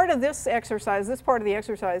 And part of this exercise, this part of the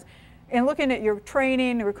exercise, in looking at your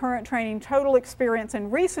training, your current training, total experience,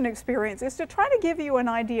 and recent experience, is to try to give you an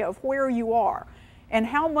idea of where you are and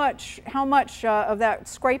how much of that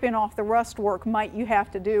scraping off the rust work might you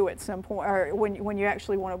have to do at some point, or when you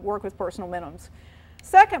actually want to work with personal minimums.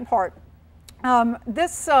 Second part,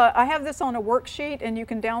 I have this on a worksheet, and you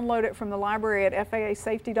can download it from the library at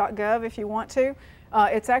faa.gov if you want to.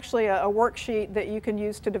 It's actually a worksheet that you can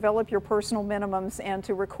use to develop your personal minimums and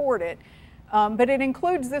to record it. But it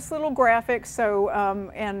includes this little graphic, so,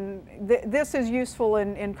 this is useful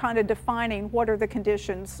in kind of defining what are the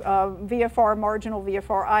conditions of VFR, marginal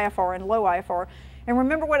VFR, IFR, and low IFR. And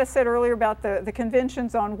remember what I said earlier about the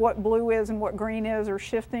conventions on what blue is and what green is, or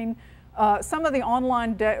shifting. Some of the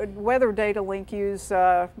online weather data link use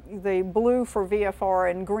the blue for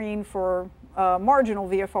VFR and green for marginal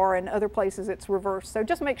VFR, and other places it's reversed. So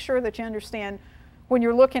just make sure that you understand when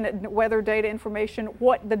you're looking at weather data information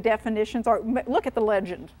what the definitions are. Look at the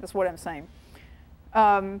legend, is what I'm saying.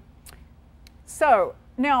 So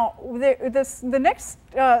now the next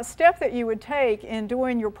step that you would take in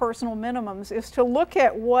doing your personal minimums is to look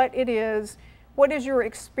at what is your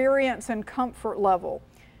experience and comfort level.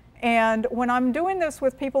 And when I'm doing this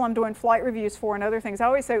with people I'm doing flight reviews for and other things, I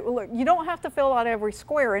always say, well, look, you don't have to fill out every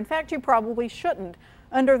square. In fact, you probably shouldn't.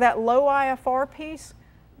 Under that low IFR piece,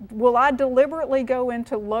 will I deliberately go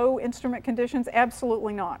into low instrument conditions?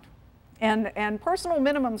 Absolutely not. And personal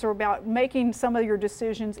minimums are about making some of your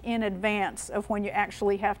decisions in advance of when you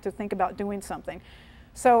actually have to think about doing something.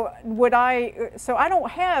 So I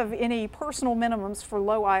don't have any personal minimums for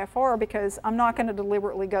low IFR because I'm not going to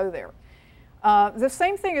deliberately go there. The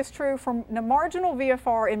same thing is true from the marginal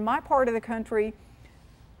VFR in my part of the country.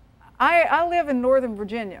 I live in Northern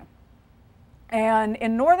Virginia. And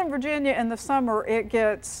in Northern Virginia in the summer, it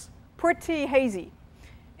gets pretty hazy.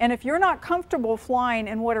 And if you're not comfortable flying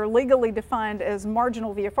in what are legally defined as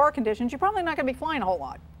marginal VFR conditions, you're probably not going to be flying a whole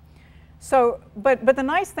lot. So, but the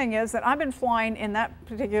nice thing is that I've been flying in that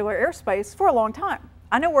particular airspace for a long time.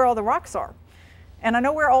 I know where all the rocks are. And I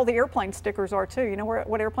know where all the airplane stickers are too. You know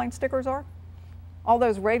what airplane stickers are? All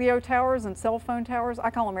those radio towers and cell phone towers,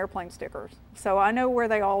 I call them airplane stickers. So I know where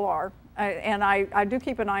they all are. And I do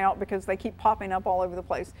keep an eye out because they keep popping up all over the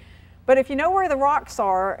place. But if you know where the rocks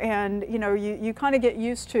are, and you kind of get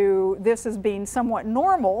used to this as being somewhat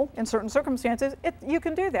normal in certain circumstances, you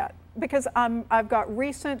can do that because I've got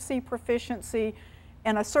recency, proficiency,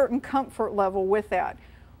 and a certain comfort level with that.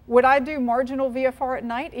 Would I do marginal VFR at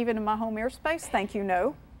night, even in my home airspace? Thank you,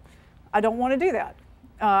 no. I don't want to do that.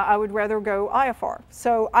 I would rather go IFR.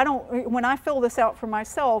 So when I fill this out for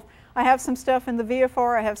myself, I have some stuff in the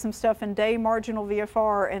VFR, I have some stuff in day marginal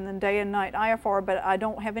VFR, and then day and night IFR, but I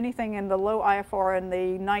don't have anything in the low IFR and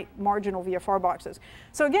the night marginal VFR boxes.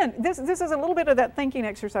 So again, this is a little bit of that thinking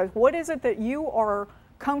exercise. What is it that you are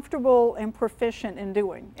comfortable and proficient in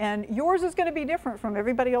doing. And yours is going to be different from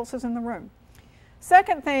everybody else's in the room.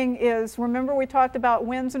 Second thing is, remember we talked about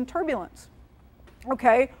winds and turbulence.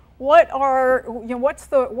 Okay, what's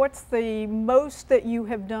the most that you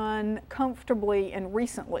have done comfortably and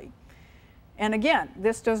recently? And again,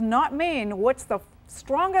 this does not mean what's the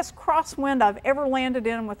strongest crosswind I've ever landed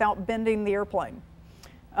in without bending the airplane,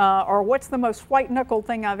 or what's the most white-knuckled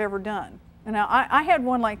thing I've ever done. And now, I had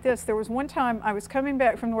one like this. There was one time I was coming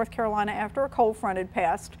back from North Carolina after a cold front had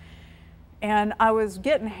passed, and I was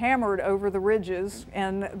getting hammered over the ridges,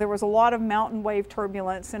 and there was a lot of mountain wave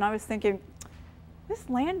turbulence, and I was thinking, this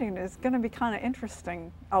landing is going to be kind of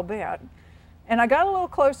interesting, I'll bet. And I got a little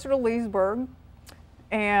closer to Leesburg,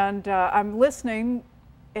 and I'm listening,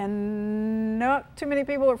 and not too many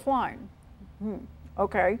people are flying.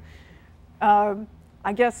 Okay.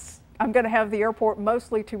 I guess I'm going to have the airport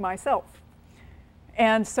mostly to myself.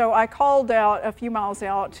 And so I called out a few miles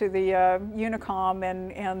out to the Unicom,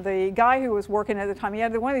 and the guy who was working at the time, he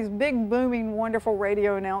had one of these big, booming, wonderful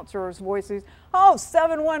radio announcers' voices. Oh,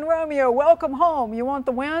 7-1 Romeo, welcome home. You want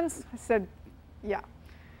the winds? I said, yeah.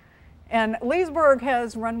 And Leesburg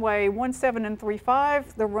has runway 17 and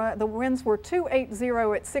 35. The winds were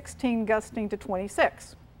 280 at 16, gusting to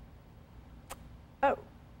 26. Oh.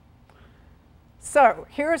 So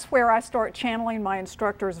here's where I start channeling my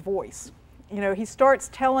instructor's voice. You know, he starts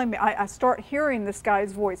telling me, I start hearing this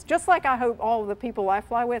guy's voice, just like I hope all of the people I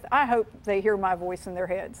fly with, I hope they hear my voice in their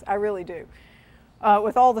heads. I really do,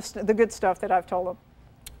 with all the good stuff that I've told them.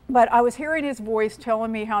 But I was hearing his voice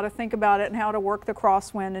telling me how to think about it and how to work the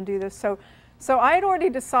crosswind and do this. So I had already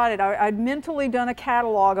decided, I'd mentally done a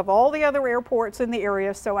catalog of all the other airports in the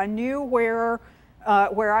area, so I knew where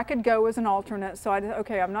I could go as an alternate. So I said,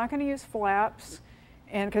 okay, I'm not going to use flaps,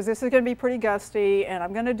 and because this is going to be pretty gusty, and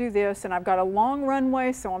I'm going to do this, and I've got a long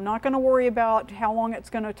runway, so I'm not going to worry about how long it's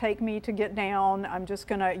going to take me to get down. I'm just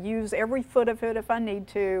going to use every foot of it if I need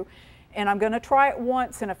to, and I'm going to try it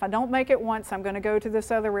once, and if I don't make it once, I'm going to go to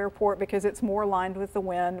this other airport because it's more aligned with the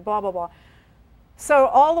wind, blah, blah, blah. So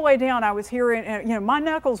all the way down, I was hearing, you know, my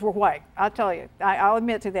knuckles were white, I'll tell you. I'll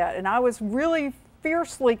admit to that, and I was really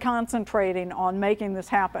fiercely concentrating on making this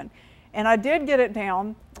happen. And I did get it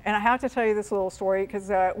down, and I have to tell you this little story because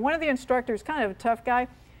one of the instructors, kind of a tough guy,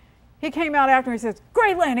 he came out after me and says,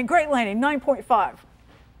 great landing, 9.5.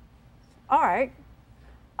 All right,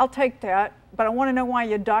 I'll take that, but I want to know why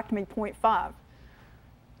you docked me 0.5.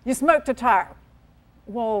 You smoked a tire.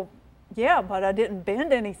 Well, yeah, but I didn't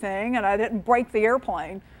bend anything, and I didn't break the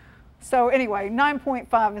airplane. So anyway,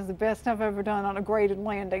 9.5 is the best I've ever done on a graded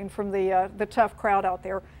landing from the tough crowd out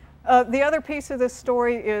there. The other piece of this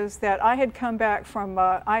story is that I had come back from,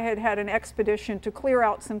 I had had an expedition to clear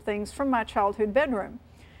out some things from my childhood bedroom.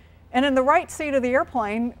 And in the right seat of the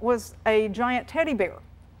airplane was a giant teddy bear.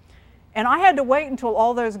 And I had to wait until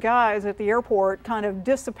all those guys at the airport kind of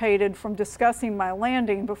dissipated from discussing my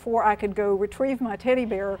landing before I could go retrieve my teddy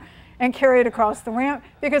bear and carry it across the ramp,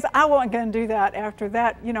 because I wasn't going to do that after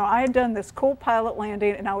that. You know, I had done this cool pilot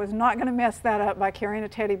landing, and I was not going to mess that up by carrying a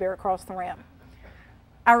teddy bear across the ramp.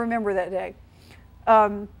 I remember that day.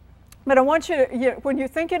 But I want you to, when you're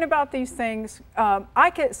thinking about these things, I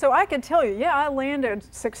could tell you, yeah, I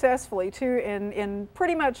landed successfully too in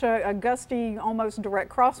pretty much a gusty, almost direct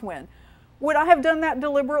crosswind. Would I have done that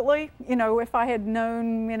deliberately? You know, if I had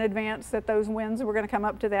known in advance that those winds were going to come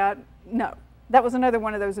up to that? No. That was another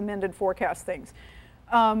one of those amended forecast things.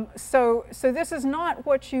 So this is not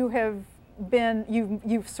what you have been,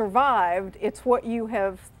 you've survived, it's what you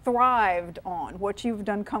have thrived on, what you've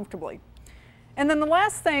done comfortably. And then the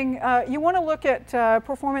last thing, you want to look at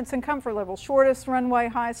performance and comfort levels, shortest runway,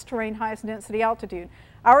 highest terrain, highest density altitude.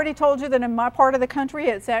 I already told you that in my part of the country,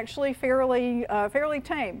 it's actually fairly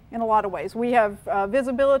tame in a lot of ways. We have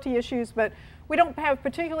visibility issues, but we don't have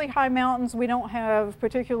particularly high mountains. We don't have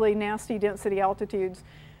particularly nasty density altitudes.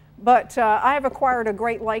 But I have acquired a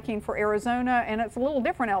great liking for Arizona, and it's a little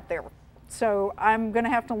different out there. So I'm going to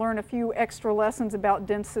have to learn a few extra lessons about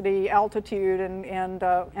density, altitude, and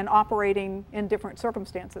operating in different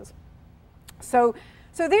circumstances. So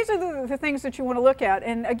these are the things that you want to look at.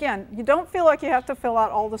 And again, you don't feel like you have to fill out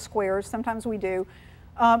all the squares. Sometimes we do.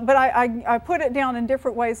 But I put it down in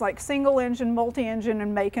different ways, like single engine, multi-engine,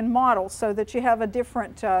 and make and model, so that you have a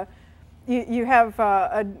different,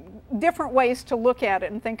 different ways to look at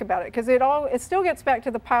it and think about it. Because it still gets back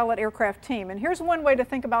to the pilot aircraft team. And here's one way to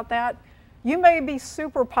think about that. You may be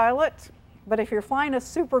super pilot, but if you're flying a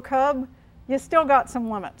super Cub, you still got some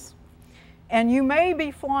limits. And you may be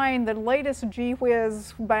flying the latest gee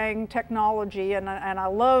whiz bang technology, and I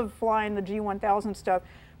love flying the G1000 stuff,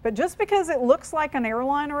 But just because it looks like an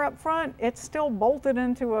airliner up front, it's still bolted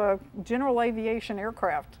into a general aviation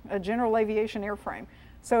aircraft, a general aviation airframe.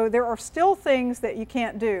 So there are still things that you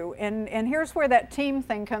can't do. And here's where that team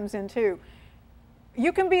thing comes in too.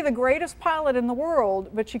 You can be the greatest pilot in the world,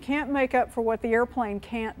 but you can't make up for what the airplane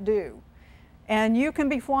can't do. And you can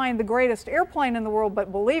be flying the greatest airplane in the world,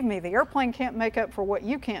 but believe me, the airplane can't make up for what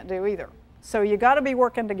you can't do either. So you got to be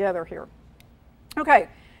working together here. Okay.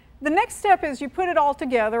 The next step is you put it all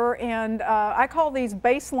together, and I call these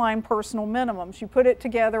baseline personal minimums. You put it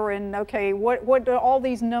together and, okay, what do all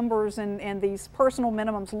these numbers and these personal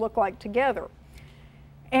minimums look like together?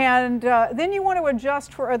 And then you want to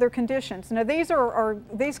adjust for other conditions. Now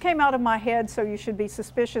these came out of my head, so you should be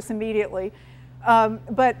suspicious immediately.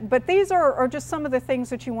 But these are just some of the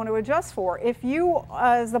things that you want to adjust for. If you,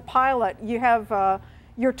 as the pilot, you have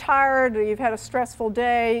you're tired, you've had a stressful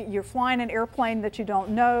day, you're flying an airplane that you don't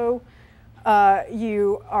know,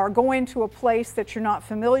 you are going to a place that you're not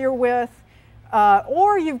familiar with,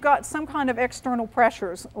 or you've got some kind of external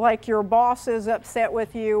pressures, like your boss is upset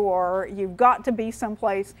with you or you've got to be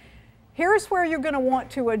someplace. Here's where you're going to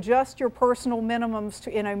want to adjust your personal minimums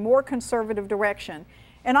in a more conservative direction.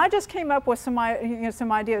 And I just came up with some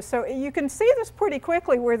ideas. So you can see this pretty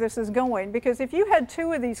quickly where this is going, because if you had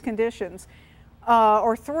 2 of these conditions,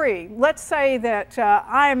 or 3. Let's say that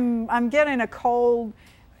I'm getting a cold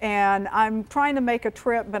and I'm trying to make a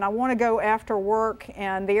trip, but I want to go after work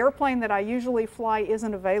and the airplane that I usually fly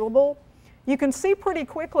isn't available. You can see pretty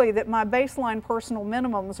quickly that my baseline personal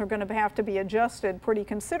minimums are going to have to be adjusted pretty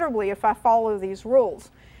considerably if I follow these rules.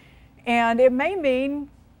 And it may mean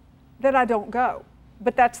that I don't go,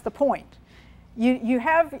 but that's the point.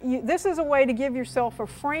 This is a way to give yourself a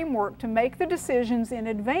framework to make the decisions in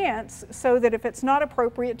advance so that if it's not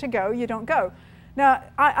appropriate to go, you don't go. Now,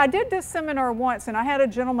 I did this seminar once, and I had a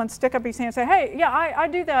gentleman stick up his hand and say, hey, yeah, I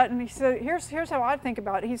do that. And he said, here's how I think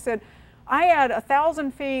about it. He said, I add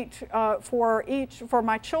 1,000 feet for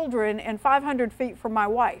my children and 500 feet for my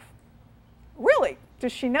wife. Really?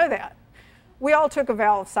 Does she know that? We all took a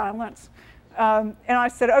vow of silence. And I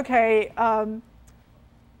said, okay,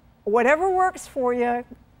 whatever works for you,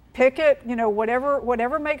 pick it,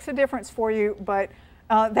 whatever makes a difference for you, but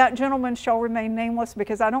that gentleman shall remain nameless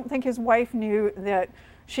because I don't think his wife knew that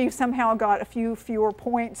she somehow got a few fewer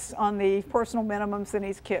points on the personal minimums than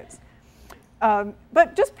his kids.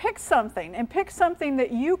 But just pick something, and pick something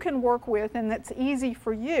that you can work with and that's easy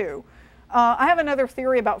for you. I have another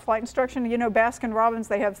theory about flight instruction. You know, Baskin-Robbins,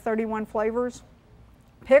 they have 31 flavors.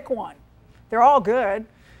 Pick one. They're all good.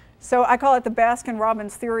 So I call it the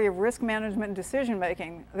Baskin-Robbins theory of risk management and decision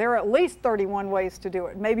making. There are at least 31 ways to do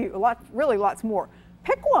it, maybe really lots more.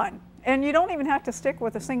 Pick one, and you don't even have to stick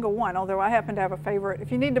with a single one, although I happen to have a favorite.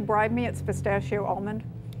 If you need to bribe me, it's pistachio almond.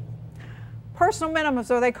 Personal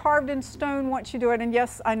minimums, are they carved in stone once you do it? And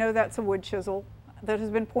yes, I know that's a wood chisel. That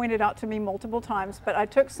has been pointed out to me multiple times, but I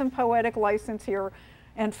took some poetic license here,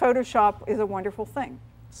 and Photoshop is a wonderful thing.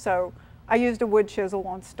 So I used a wood chisel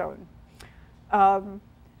on stone.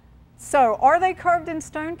 So, are they carved in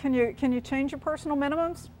stone? Can you change your personal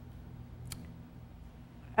minimums?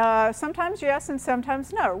 Sometimes yes and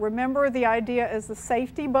sometimes no. Remember, the idea is the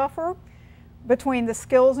safety buffer between the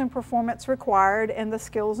skills and performance required and the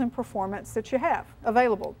skills and performance that you have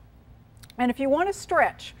available. And if you want to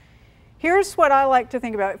stretch, here's what I like to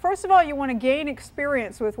think about. First of all, you want to gain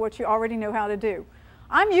experience with what you already know how to do.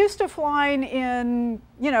 I'm used to flying in,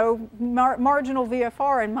 marginal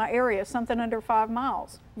VFR in my area, something under 5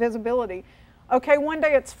 miles visibility. Okay, one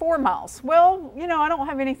day it's 4 miles. Well, I don't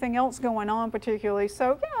have anything else going on particularly,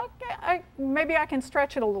 so yeah, maybe I can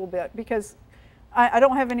stretch it a little bit because I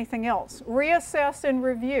don't have anything else. Reassess and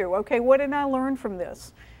review. Okay, what did I learn from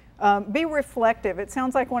this? Be reflective. It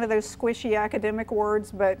sounds like one of those squishy academic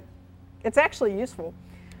words, but it's actually useful.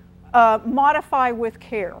 Modify with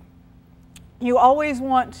care. You always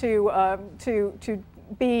want to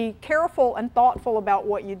be careful and thoughtful about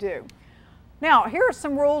what you do. Now, here are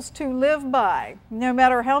some rules to live by. No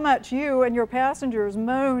matter how much you and your passengers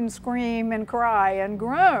moan, scream, and cry and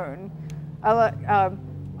groan. I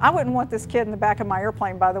wouldn't want this kid in the back of my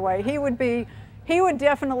airplane, by the way. He would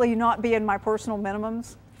definitely not be in my personal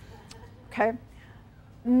minimums. Okay?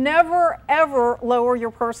 Never, ever lower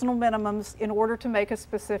your personal minimums in order to make a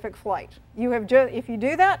specific flight. If you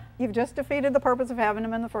do that, you've just defeated the purpose of having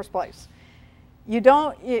them in the first place.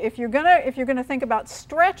 If you're gonna think about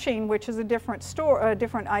stretching, which is a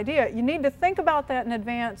different idea, you need to think about that in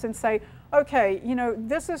advance and say, okay,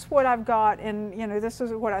 this is what I've got, and this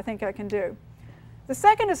is what I think I can do. The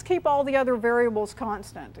second is keep all the other variables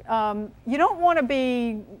constant. You don't want to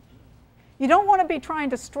be You don't want to be trying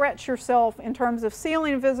to stretch yourself in terms of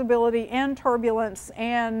ceiling visibility and turbulence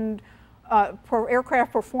and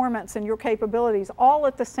aircraft performance and your capabilities all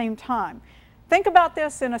at the same time. Think about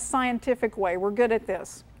this in a scientific way. We're good at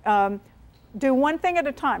this. Do one thing at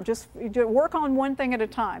a time. Just work on one thing at a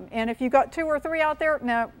time. And if you've got 2 or 3 out there,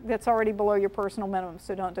 no, that's already below your personal minimum,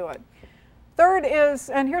 so don't do it. Third is,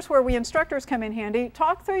 and here's where we instructors come in handy,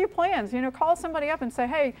 talk through your plans. You know, call somebody up and say,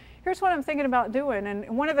 hey, here's what I'm thinking about doing.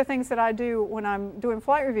 And one of the things that I do when I'm doing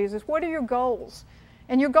flight reviews is, what are your goals?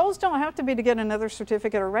 And your goals don't have to be to get another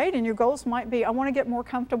certificate or rating. Your goals might be, I want to get more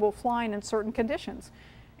comfortable flying in certain conditions.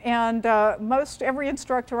 And every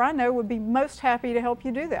instructor I know would be most happy to help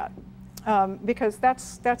you do that. Because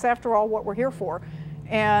that's after all what we're here for.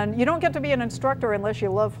 And you don't get to be an instructor unless you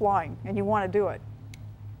love flying and you want to do it.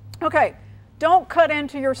 Okay, don't cut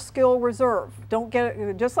into your skill reserve. Don't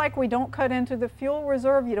get, just like we don't cut into the fuel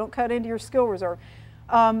reserve, you don't cut into your skill reserve.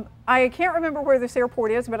 I can't remember where this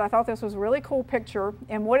airport is, but I thought this was a really cool picture.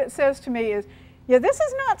 And what it says to me is, yeah, this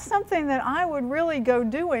is not something that I would really go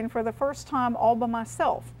doing for the first time all by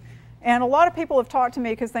myself. And a lot of people have talked to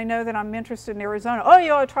me because they know that I'm interested in Arizona. Oh,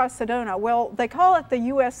 you ought to try Sedona. Well, they call it the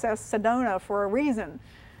USS Sedona for a reason.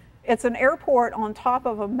 It's an airport on top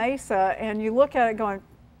of a mesa, and you look at it going,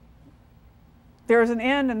 there's an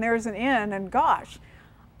end and there's an end, and gosh,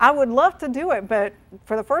 I would love to do it, but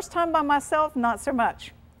for the first time by myself, not so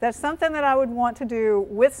much. That's something that I would want to do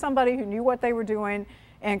with somebody who knew what they were doing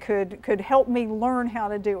and could help me learn how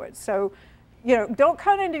to do it. So, you know, don't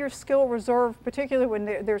cut into your skill reserve, particularly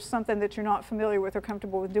when there's something that you're not familiar with or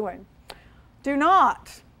comfortable with doing. Do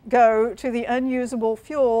not go to the unusable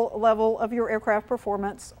fuel level of your aircraft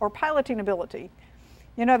performance or piloting ability.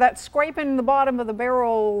 You know, that scraping the bottom of the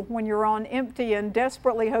barrel when you're on empty and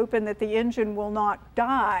desperately hoping that the engine will not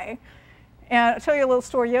die. And I'll tell you a little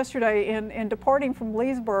story yesterday. In departing from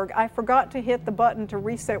Leesburg, I forgot to hit the button to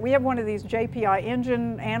reset. We have one of these JPI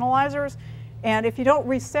engine analyzers, and if you don't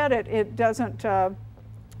reset it, it doesn't,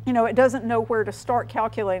 you know, it doesn't know where to start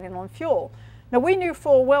calculating on fuel. Now, we knew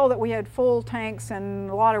full well that we had full tanks and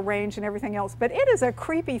a lot of range and everything else, but it is a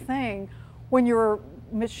creepy thing when your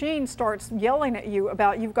machine starts yelling at you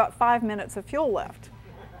about you've got 5 minutes of fuel left.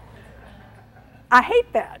 I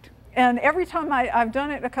hate that. And every time I've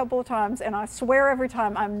done it a couple of times, and I swear every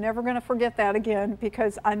time I'm never going to forget that again,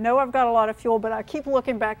 because I know I've got a lot of fuel, but I keep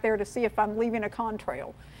looking back there to see if I'm leaving a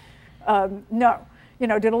contrail. No. You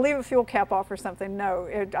know, did I leave a fuel cap off or something? No.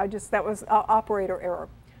 That was operator error.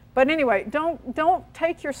 But anyway, don't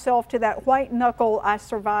take yourself to that white knuckle, I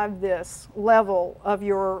survived this level of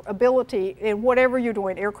your ability in whatever you're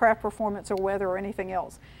doing, aircraft performance or weather or anything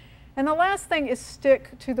else. And the last thing is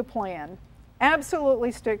stick to the plan.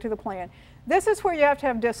 Absolutely stick to the plan. This is where you have to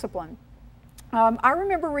have discipline. I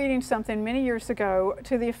remember reading something many years ago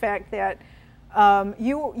to the effect that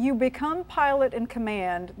you become pilot in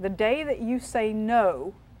command the day that you say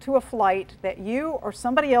no to a flight that you or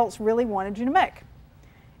somebody else really wanted you to make.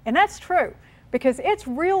 And that's true, because it's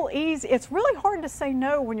real easy. It's really hard to say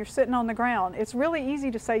no when you're sitting on the ground. It's really easy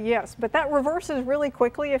to say yes, but that reverses really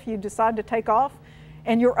quickly if you decide to take off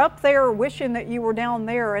and you're up there wishing that you were down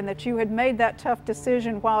there and that you had made that tough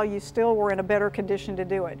decision while you still were in a better condition to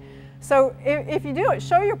do it. So if you do it,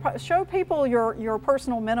 show people your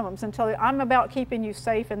personal minimums and tell them, I'm about keeping you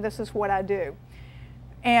safe and this is what I do.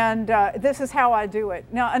 And this is how I do it.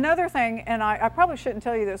 Now, another thing, and I probably shouldn't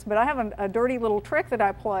tell you this, but I have a dirty little trick that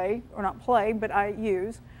I play, or not play, but I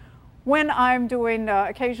use. When I'm doing,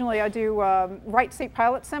 occasionally I do right seat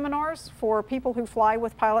pilot seminars for people who fly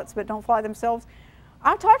with pilots but don't fly themselves.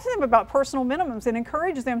 I talk to them about personal minimums and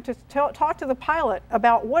encourage them to talk to the pilot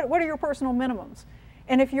about what are your personal minimums.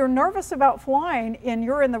 And if you're nervous about flying and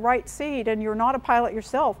you're in the right seat and you're not a pilot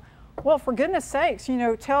yourself, well, for goodness sakes, you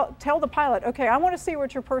know, tell the pilot, okay, I want to see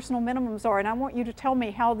what your personal minimums are, and I want you to tell me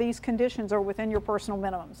how these conditions are within your personal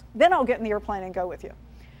minimums. Then I'll get in the airplane and go with you.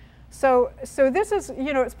 So this is,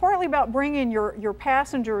 you know, it's partly about bringing your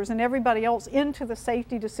passengers and everybody else into the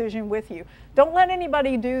safety decision with you. Don't let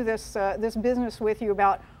anybody do this business with you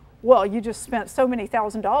about, well, you just spent so many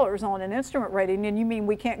 $1,000s on an instrument rating, and you mean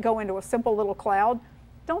we can't go into a simple little cloud?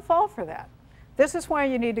 Don't fall for that. This is why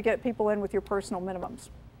you need to get people in with your personal minimums.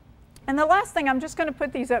 And the last thing, I'm just going to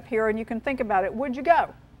put these up here and you can think about it. Would you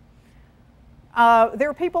go? There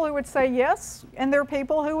are people who would say yes, and there are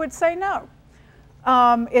people who would say no.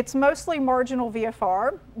 It's mostly marginal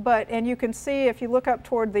VFR, and you can see if you look up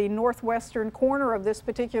toward the northwestern corner of this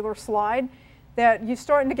particular slide that you're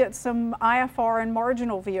starting to get some IFR and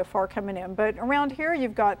marginal VFR coming in. But around here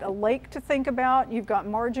you've got a lake to think about, you've got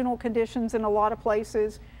marginal conditions in a lot of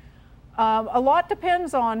places. A lot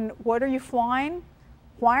depends on what are you flying,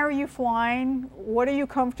 Why are you flying? What are you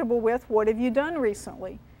comfortable with? What have you done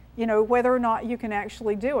recently? You know, whether or not you can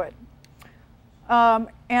actually do it.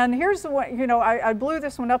 And here's the one, you know, I blew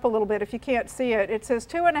this one up a little bit if you can't see it. It says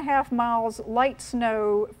 2.5 miles, light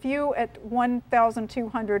snow, few at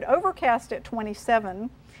 1,200, overcast at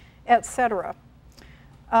 27, etc.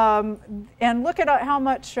 And look at how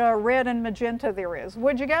much red and magenta there is.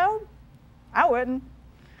 Would you go? I wouldn't.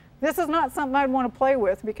 This is not something I'd want to play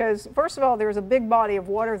with because, first of all, there's a big body of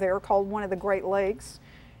water there called one of the Great Lakes.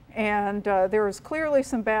 And there is clearly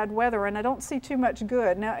some bad weather, and I don't see too much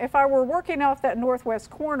good. Now, if I were working off that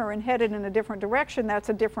northwest corner and headed in a different direction, that's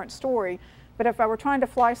a different story. But if I were trying to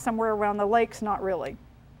fly somewhere around the lakes, not really.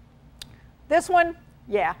 This one,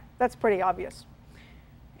 yeah, that's pretty obvious.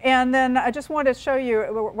 And then I just wanted to show you,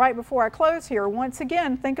 right before I close here, once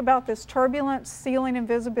again, think about this turbulence, ceiling, and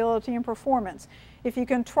visibility, and performance. If you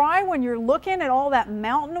can try when you're looking at all that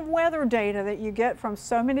mountain of weather data that you get from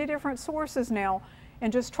so many different sources now,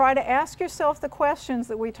 and just try to ask yourself the questions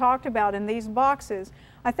that we talked about in these boxes,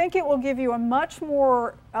 I think it will give you a much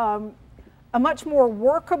more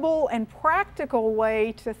workable and practical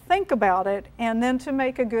way to think about it and then to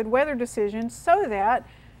make a good weather decision so that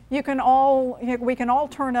we can all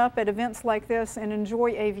turn up at events like this and enjoy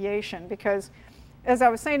aviation. Because as I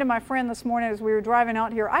was saying to my friend this morning as we were driving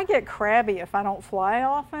out here, I get crabby if I don't fly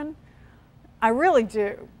often. I really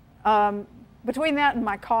do. Between that and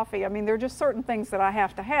my coffee, I mean, there are just certain things that I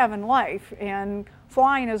have to have in life, and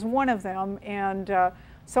flying is one of them. And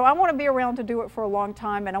so I want to be around to do it for a long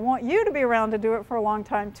time, and I want you to be around to do it for a long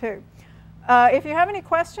time too. If you have any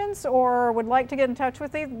questions or would like to get in touch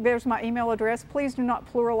with me, there's my email address. Please do not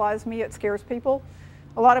pluralize me, it scares people.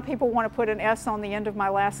 A lot of people want to put an S on the end of my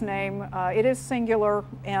last name. It is singular,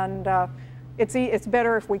 and it's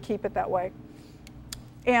better if we keep it that way.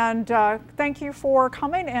 And thank you for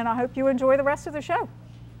coming, and I hope you enjoy the rest of the show.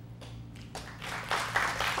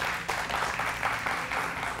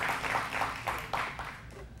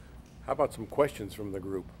 How about some questions from the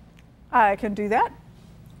group? I can do that.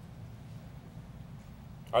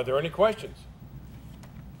 Are there any questions?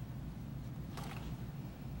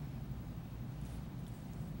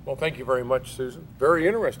 Well, thank you very much, Susan. Very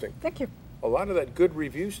interesting. Thank you. A lot of that good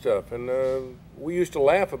review stuff, and we used to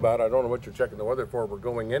laugh about, I don't know what you're checking the weather for, we're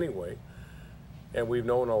going anyway. And we've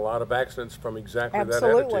known a lot of accidents from exactly that attitude.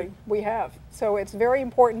 Absolutely, we have. So it's very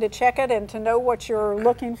important to check it and to know what you're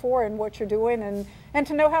looking for and what you're doing and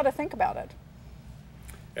to know how to think about it.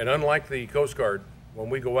 And unlike the Coast Guard, when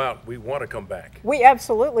we go out, we want to come back. We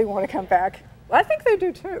absolutely want to come back. I think they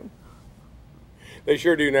do too. They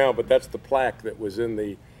sure do now, but that's the plaque that was in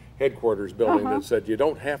the headquarters building that said you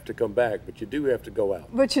don't have to come back, but you do have to go out.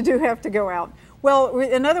 But you do have to go out. Well,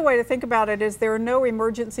 another way to think about it is there are no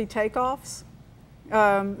emergency takeoffs.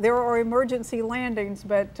 There are emergency landings,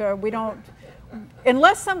 but we don't,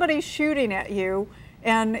 unless somebody's shooting at you,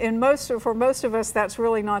 and for most of us that's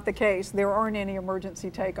really not the case. There aren't any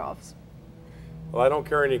emergency takeoffs. Well, I don't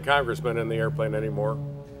carry any congressmen in the airplane anymore.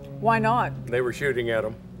 Why not? They were shooting at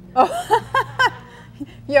them. Oh.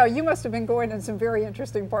 Yeah, you must have been going in some very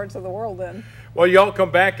interesting parts of the world then. Well, y'all come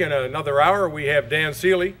back in another hour. We have Dan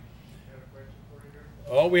Seeley.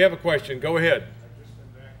 Oh, we have a question. Go ahead.